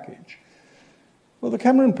Cameron package? Well, the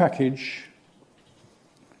Cameron package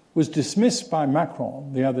was dismissed by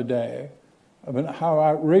Macron the other day about how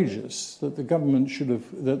outrageous that the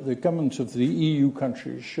government of the EU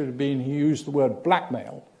countries should have been, he used the word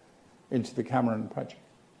blackmail, into the Cameron package.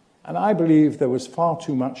 And I believe there was far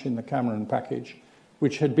too much in the Cameron package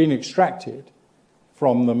which had been extracted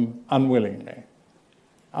from them unwillingly.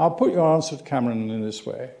 I'll put your answer to Cameron in this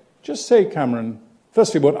way. Just say, Cameron,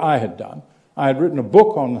 firstly, what I had done. I had written a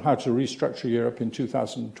book on how to restructure Europe in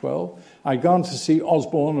 2012. I'd gone to see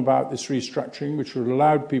Osborne about this restructuring, which would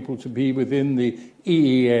allow people to be within the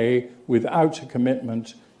EEA without a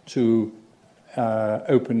commitment to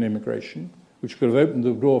open immigration, which could have opened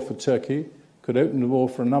the door for Turkey, could open the door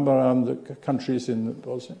for a number of other countries in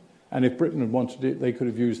Bosnia. And if Britain had wanted it, they could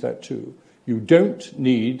have used that too. You don't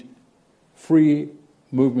need free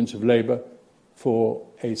movement of labour for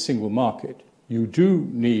a single market. You do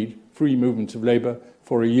need free movement of labour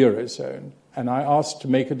for a Eurozone. And I asked to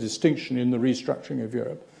make a distinction in the restructuring of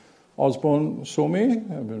Europe. Osborne saw me,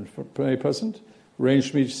 I've been very pleasant,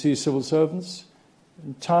 arranged me to see civil servants.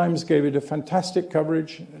 Times gave it a fantastic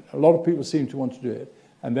coverage. A lot of people seemed to want to do it.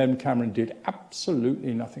 And then Cameron did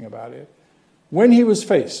absolutely nothing about it. When he was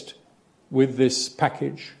faced with this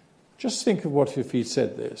package, just think of what if he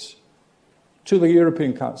said this to the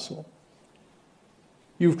European Council.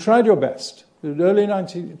 You've tried your best. Early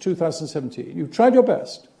 2017, you've tried your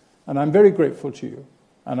best, and I'm very grateful to you.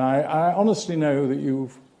 And I honestly know that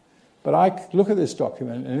you've... But I look at this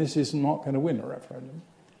document, and this is not going to win a referendum.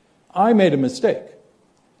 I made a mistake.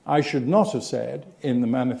 I should not have said in the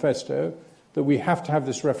manifesto that we have to have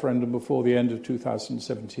this referendum before the end of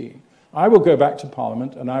 2017. I will go back to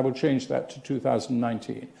Parliament and I will change that to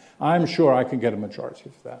 2019. I'm sure I can get a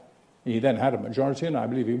majority for that. He then had a majority, and I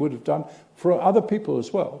believe he would have done for other people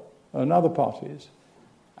as well, and other parties.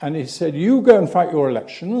 And he said, you go and fight your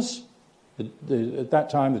elections. At that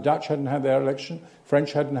time, the Dutch hadn't had their election,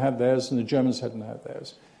 French hadn't had theirs, and the Germans hadn't had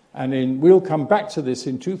theirs. And we'll come back to this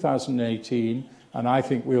in 2018, and I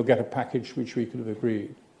think we'll get a package which we could have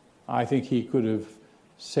agreed. I think he could have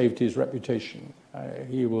saved his reputation.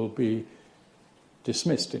 He will be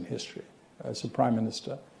dismissed in history as a prime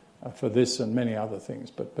minister for this and many other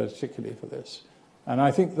things, but particularly for this. And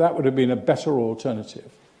I think that would have been a better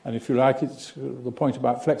alternative. And if you like, it's the point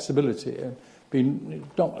about flexibility and being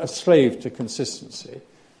not a slave to consistency.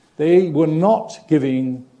 They were not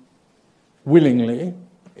giving willingly.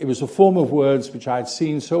 It was a form of words which I had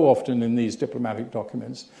seen so often in these diplomatic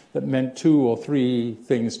documents that meant 2 or 3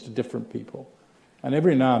 things to different people. And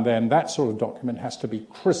every now and then, that sort of document has to be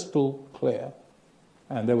crystal clear.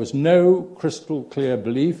 And there was no crystal clear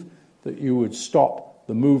belief that you would stop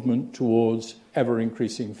the movement towards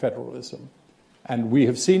ever-increasing federalism. And we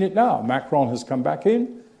have seen it now. Macron has come back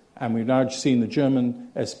in, and we've now seen the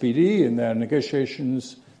German SPD in their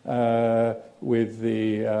negotiations with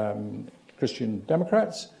the Christian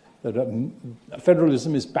Democrats, that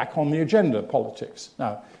federalism is back on the agenda, politics.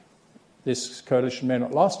 Now, this coalition may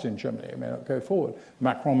not last in Germany, it may not go forward.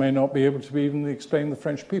 Macron may not be able to even explain the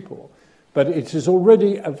French people. But it is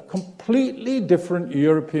already a completely different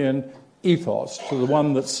European ethos to the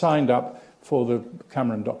one that signed up for the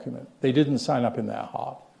Cameron document. They didn't sign up in their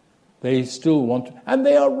heart. They still want to, and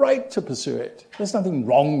they are right to pursue it. There's nothing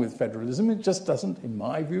wrong with federalism. It just doesn't, in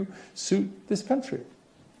my view, suit this country.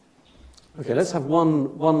 Okay, let's have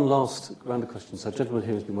one last round of questions. So, gentleman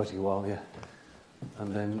here has been waiting a while, yeah.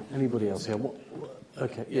 And then anybody else here?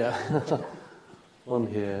 Okay, yeah. One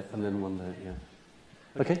here and then one there, yeah.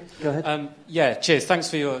 Okay, go ahead. Cheers. Thanks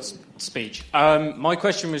for your speech. My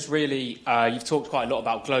question was really, you've talked quite a lot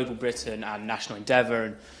about global Britain and national endeavour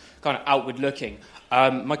and kind of outward looking.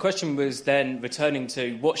 My question was then returning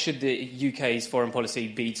to what should the UK's foreign policy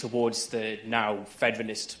be towards the now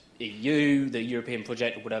federalist EU, the European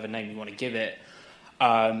project, or whatever name you want to give it,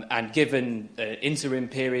 and given the interim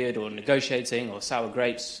period or negotiating or sour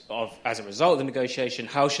grapes as a result of the negotiation,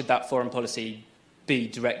 how should that foreign policy be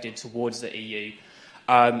directed towards the EU?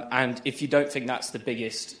 And if you don't think that's the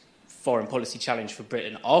biggest foreign policy challenge for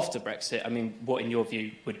Britain after Brexit, I mean, what in your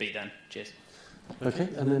view would be then? Cheers. Okay,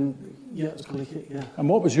 and then, yeah. And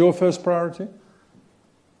what was your first priority?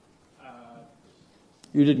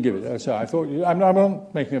 You didn't give it. So I thought I'm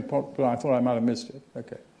not making a point, but I thought I might have missed it.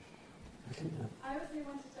 Okay. I also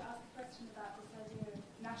wanted to ask a question about this idea of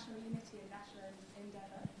national unity and national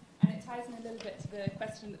endeavour, and it ties in a little bit to the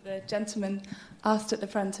question that the gentleman asked at the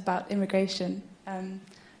front about immigration.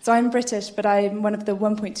 So I'm British, but I'm one of the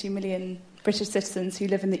 1.2 million British citizens who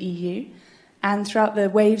live in the EU. And throughout the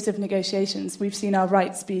waves of negotiations, we've seen our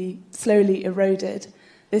rights be slowly eroded.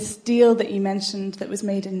 This deal that you mentioned that was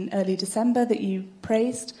made in early December that you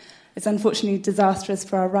praised is unfortunately disastrous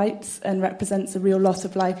for our rights and represents a real loss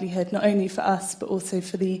of livelihood, not only for us, but also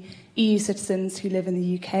for the EU citizens who live in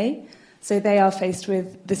the UK. So they are faced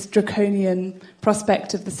with this draconian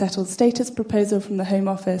prospect of the settled status proposal from the Home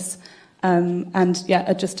Office,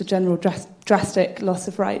 just a general drastic loss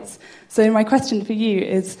of rights. So my question for you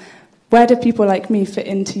is, where do people like me fit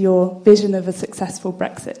into your vision of a successful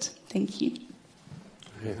Brexit? Thank you.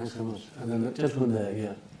 Okay, thanks very much. And then the gentleman there,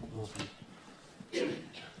 yeah. Awesome.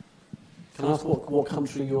 Can I ask what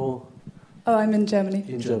country you're... Oh, I'm in Germany.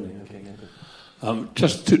 In Germany, okay, yeah.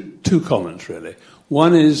 Just two comments, really.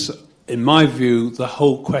 One is, in my view, the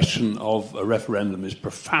whole question of a referendum is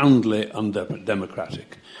profoundly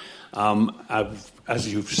undemocratic.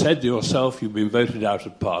 As you've said yourself, you've been voted out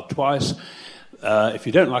of power twice. If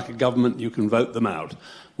you don't like a government, you can vote them out.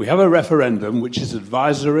 We have a referendum which is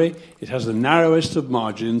advisory, it has the narrowest of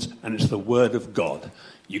margins, and it's the word of God.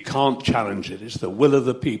 You can't challenge it. It's the will of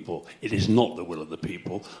the people. It is not the will of the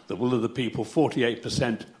people. The will of the people,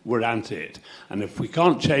 48% were anti it. And if we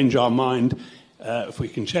can't change our mind, if we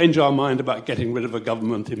can change our mind about getting rid of a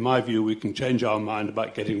government, in my view, we can change our mind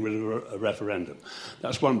about getting rid of a referendum.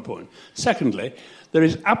 That's one point. Secondly, there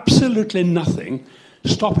is absolutely nothing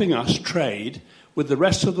stopping us trade with the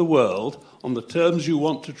rest of the world on the terms you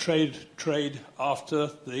want to trade after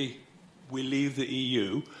we leave the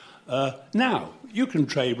EU. Now, you can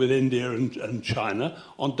trade with India and China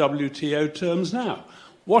on WTO terms now.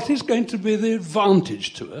 What is going to be the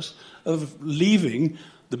advantage to us of leaving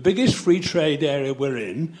the biggest free trade area we're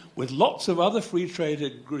in, with lots of other free trade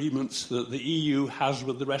agreements that the EU has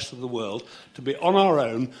with the rest of the world, to be on our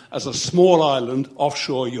own as a small island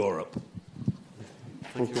offshore Europe.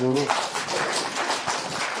 Thank you very much.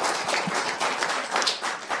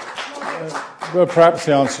 Well, perhaps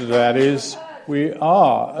the answer to that is we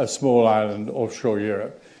are a small island offshore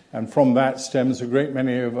Europe. And from that stems a great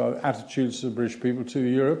many of our attitudes of the British people to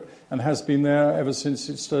Europe, and has been there ever since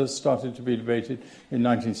it started to be debated in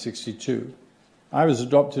 1962. I was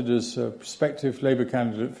adopted as a prospective Labour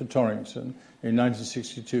candidate for Torrington in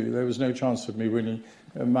 1962. There was no chance of me winning.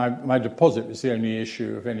 My deposit was the only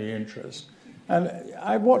issue of any interest. And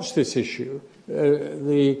I watched this issue.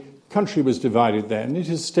 The country was divided then. It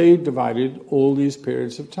has stayed divided all these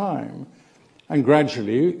periods of time. And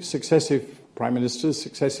gradually, successive prime ministers,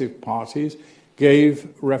 successive parties, gave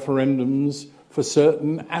referendums for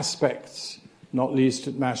certain aspects, not least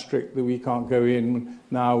at Maastricht, that we can't go in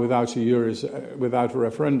now without a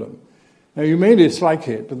referendum. Now, you may dislike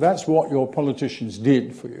it, but that's what your politicians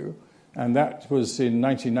did for you. And that was in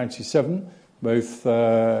 1997, both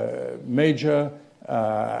Major,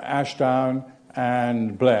 Ashdown,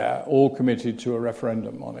 and Blair all committed to a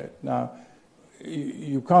referendum on it. Now,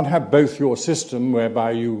 you can't have both your system whereby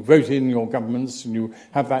you vote in your governments and you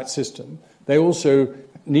have that system. They also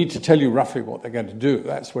need to tell you roughly what they're going to do.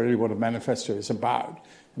 That's really what a manifesto is about.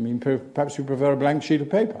 I mean, perhaps you prefer a blank sheet of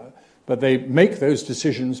paper, but they make those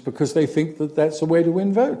decisions because they think that that's a way to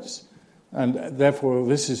win votes. And therefore,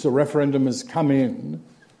 the referendum has come in.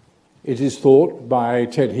 It is thought by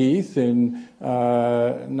Ted Heath in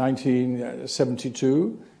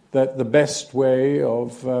 1972 that the best way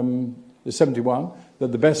of... 71,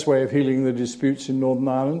 that the best way of healing the disputes in Northern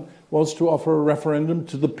Ireland was to offer a referendum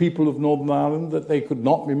to the people of Northern Ireland that they could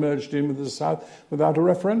not be merged in with the South without a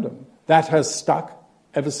referendum. That has stuck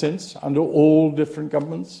ever since, under all different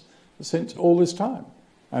governments, since all this time,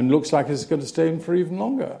 and looks like it's going to stay in for even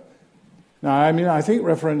longer. Now, I mean, I think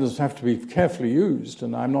referendums have to be carefully used,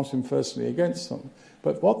 and I'm not personally against them.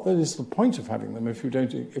 But what is the point of having them if you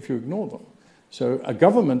ignore them? So a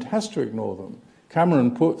government has to ignore them.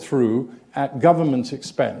 Cameron put through, at government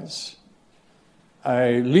expense,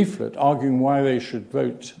 a leaflet arguing why they should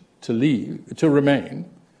vote to remain,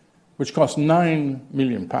 which cost £9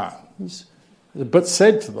 million, but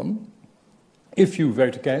said to them, if you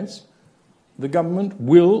vote against, the government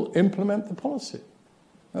will implement the policy.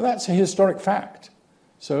 Now, that's a historic fact.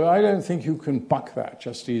 So I don't think you can buck that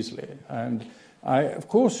just easily. And of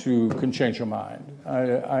course you can change your mind.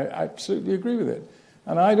 I absolutely agree with it.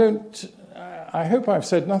 And I hope I've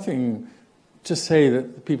said nothing to say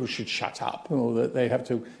that people should shut up or that they have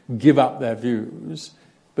to give up their views.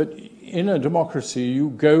 But in a democracy,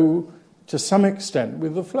 you go to some extent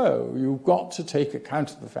with the flow. You've got to take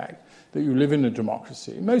account of the fact that you live in a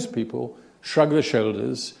democracy. Most people shrug their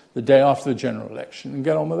shoulders the day after the general election and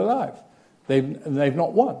get on with their life. They've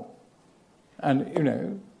not won.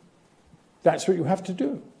 And, that's what you have to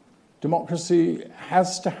do. Democracy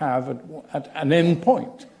has to have an end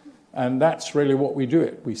point. And that's really what we do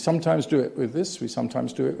it. We sometimes do it with this, we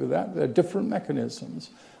sometimes do it with that. There are different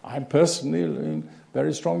mechanisms. I'm personally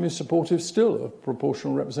very strongly supportive still of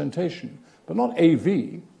proportional representation, but not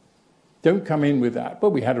AV. Don't come in with that.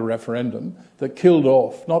 But we had a referendum that killed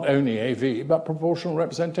off not only AV, but proportional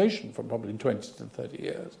representation for probably 20 to 30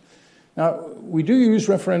 years. Now, we do use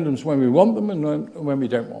referendums when we want them and when we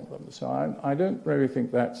don't want them. So I don't really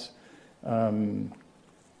think that's,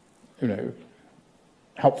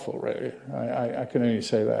 helpful, really. I can only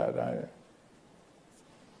say that.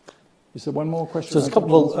 Is there one more question? So there's a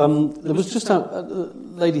couple. There was just a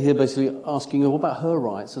lady here basically asking what about her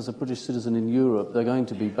rights as a British citizen in Europe. They're going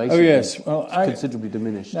to be basically considerably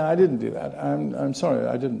diminished. No, I didn't do that. I'm sorry,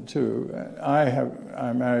 I didn't too.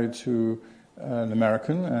 I'm married to an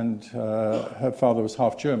American, and her father was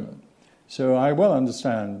half German. So I well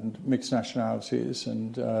understand mixed nationalities,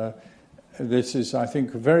 and this is, I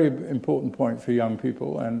think, a very important point for young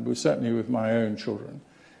people, and certainly with my own children.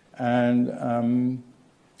 And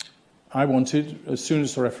I wanted, as soon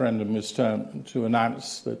as the referendum was turned, to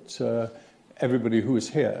announce that everybody who was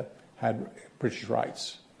here had British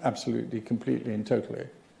rights, absolutely, completely and totally.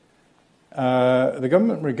 The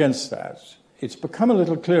government were against that. It's become a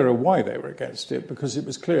little clearer why they were against it, because it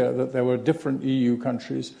was clear that there were different EU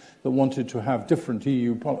countries that wanted to have different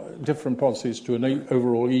policies to an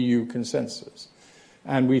overall EU consensus.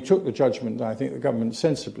 And we took the judgment, I think the government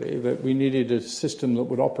sensibly, that we needed a system that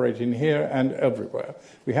would operate in here and everywhere.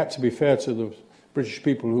 We had to be fair to the British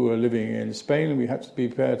people who were living in Spain, and we had to be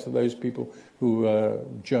fair to those people who were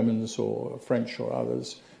Germans or French or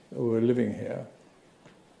others who were living here.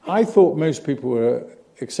 I thought most people were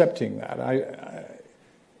accepting that.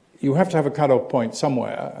 You have to have a cut-off point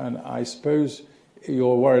somewhere, and I suppose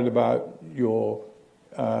you're worried about your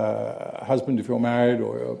husband if you're married,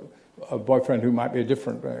 or a boyfriend who might be a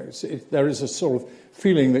different. There is a sort of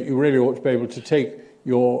feeling that you really ought to be able to take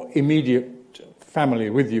your immediate family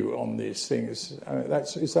with you on these things.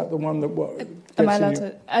 Is that the one that? Am I allowed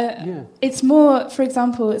to? Yeah. It's more, for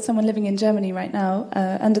example, someone living in Germany right now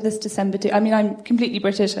under this December. I'm completely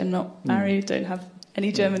British. I'm not married. Don't have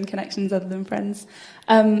any German connections other than friends.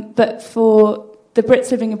 But for the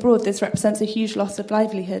Brits living abroad, this represents a huge loss of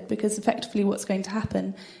livelihood, because effectively what's going to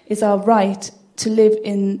happen is our right to live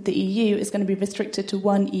in the EU is going to be restricted to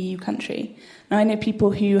one EU country. Now, I know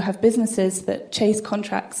people who have businesses that chase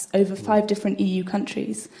contracts over 5 different EU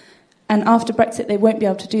countries, and after Brexit they won't be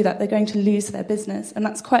able to do that. They're going to lose their business, and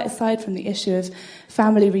that's quite aside from the issue of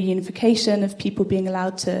family reunification, of people being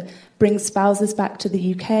allowed to bring spouses back to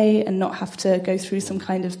the UK and not have to go through some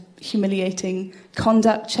kind of humiliating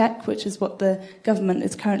conduct check, which is what the government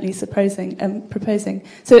is currently proposing.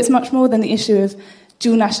 So it's much more than the issue of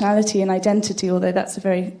dual nationality and identity, although that's a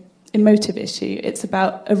very emotive issue. It's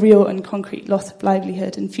about a real and concrete loss of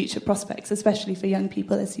livelihood and future prospects, especially for young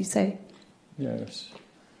people, as you say. Yes.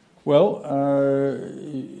 Well,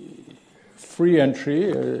 free entry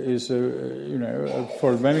is,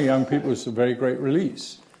 for many young people, it's a very great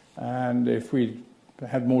release. And if we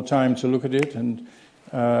had more time to look at it, and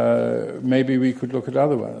maybe we could look at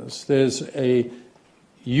other ones. There's a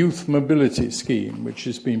youth mobility scheme, which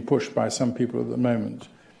is being pushed by some people at the moment,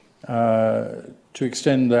 to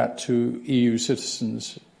extend that to EU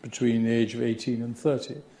citizens between the age of 18 and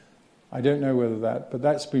 30. I don't know but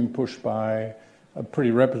that's been pushed by a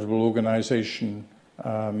pretty reputable organisation,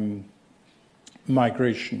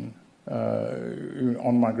 migration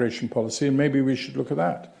policy, and maybe we should look at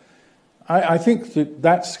that. I think that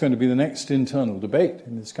that's going to be the next internal debate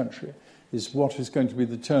in this country, is what is going to be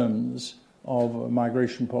the terms of a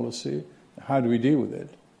migration policy. How do we deal with it?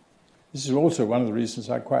 This is also one of the reasons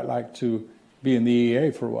I quite like to be in the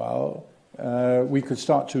EEA for a while. We could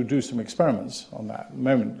start to do some experiments on that. At the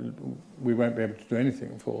moment, we won't be able to do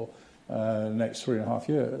anything for the next 3.5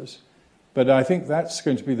 years. But I think that's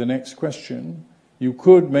going to be the next question. You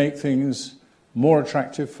could make things more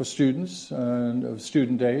attractive for students and of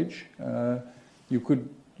student age. The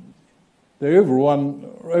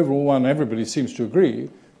overall one everybody seems to agree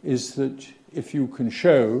is that if you can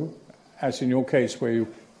show, as in your case where you've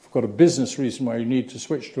got a business reason why you need to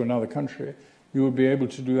switch to another country, you would be able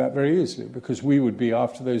to do that very easily, because we would be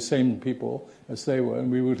after those same people as they were, and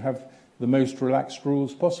we would have the most relaxed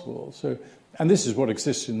rules possible. So, and this is what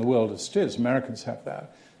exists in the world as it is. Americans have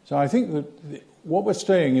that. So I think that what we're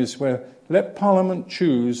saying is let Parliament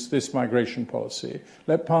choose this migration policy.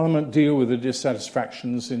 Let Parliament deal with the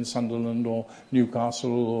dissatisfactions in Sunderland or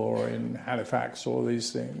Newcastle or in Halifax, all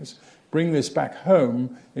these things. Bring this back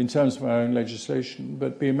home in terms of our own legislation,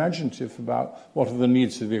 but be imaginative about what are the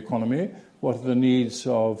needs of the economy, what are the needs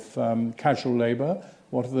of casual labour,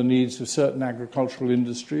 what are the needs of certain agricultural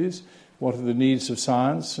industries, what are the needs of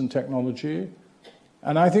science and technology.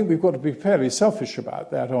 And I think we've got to be fairly selfish about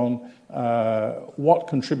that on what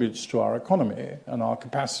contributes to our economy and our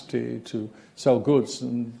capacity to sell goods,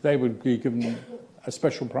 and they would be given a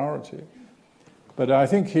special priority. But I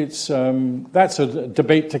think that's a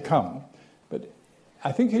debate to come. But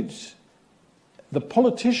I think it's the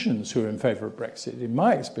politicians who are in favour of Brexit, in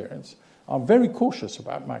my experience, are very cautious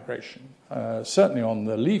about migration, certainly on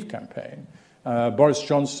the Leave campaign. Boris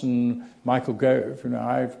Johnson, Michael Gove,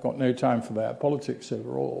 I've got no time for their politics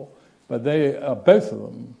overall, but they are both of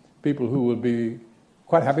them people who would be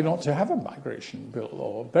quite happy not to have a migration bill,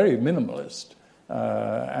 or very minimalist.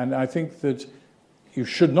 And I think that you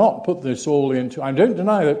should not put this all into... I don't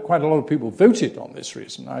deny that quite a lot of people voted on this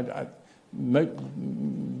reason.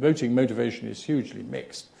 Voting motivation is hugely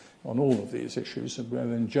mixed on all of these issues,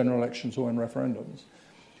 whether in general elections or in referendums.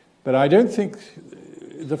 But I don't think...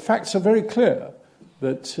 The facts are very clear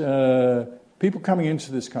that people coming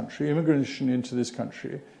into this country, immigration into this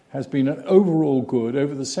country, has been an overall good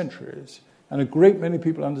over the centuries, and a great many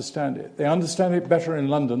people understand it. They understand it better in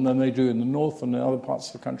London than they do in the north and in other parts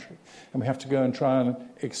of the country. And we have to go and try and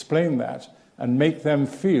explain that and make them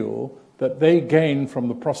feel that they gain from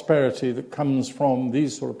the prosperity that comes from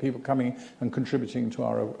these sort of people coming and contributing to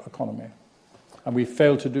our economy. And we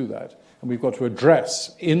fail to do that. And we've got to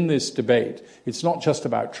address in this debate, it's not just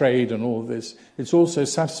about trade and all of this, it's also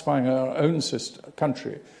satisfying our own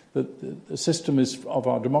country, that the system of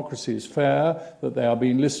our democracy is fair, that they are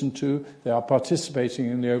being listened to, they are participating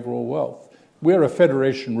in the overall wealth. we're a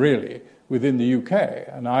federation, really, within the UK,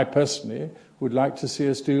 and I personally would like to see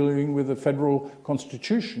us dealing with a federal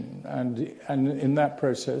constitution and in that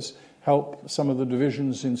process help some of the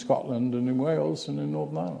divisions in Scotland and in Wales and in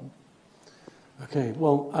Northern Ireland. Okay,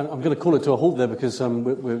 well, I'm going to call it to a halt there because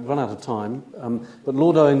we've run out of time. But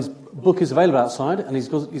Lord Owen's book is available outside, and he's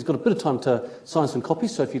got a bit of time to sign some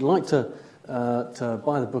copies. So if you'd like to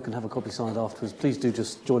buy the book and have a copy signed afterwards, please do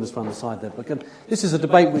just join us around the side there. But this is a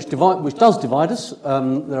debate which does divide us.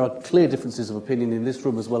 There are clear differences of opinion in this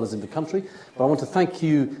room as well as in the country. But I want to thank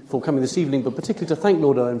you for coming this evening, but particularly to thank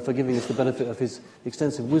Lord Owen for giving us the benefit of his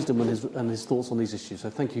extensive wisdom and his thoughts on these issues. So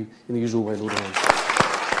thank you in the usual way, Lord Owen.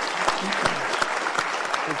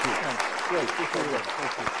 Thank you. Great.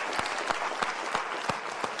 Thank you.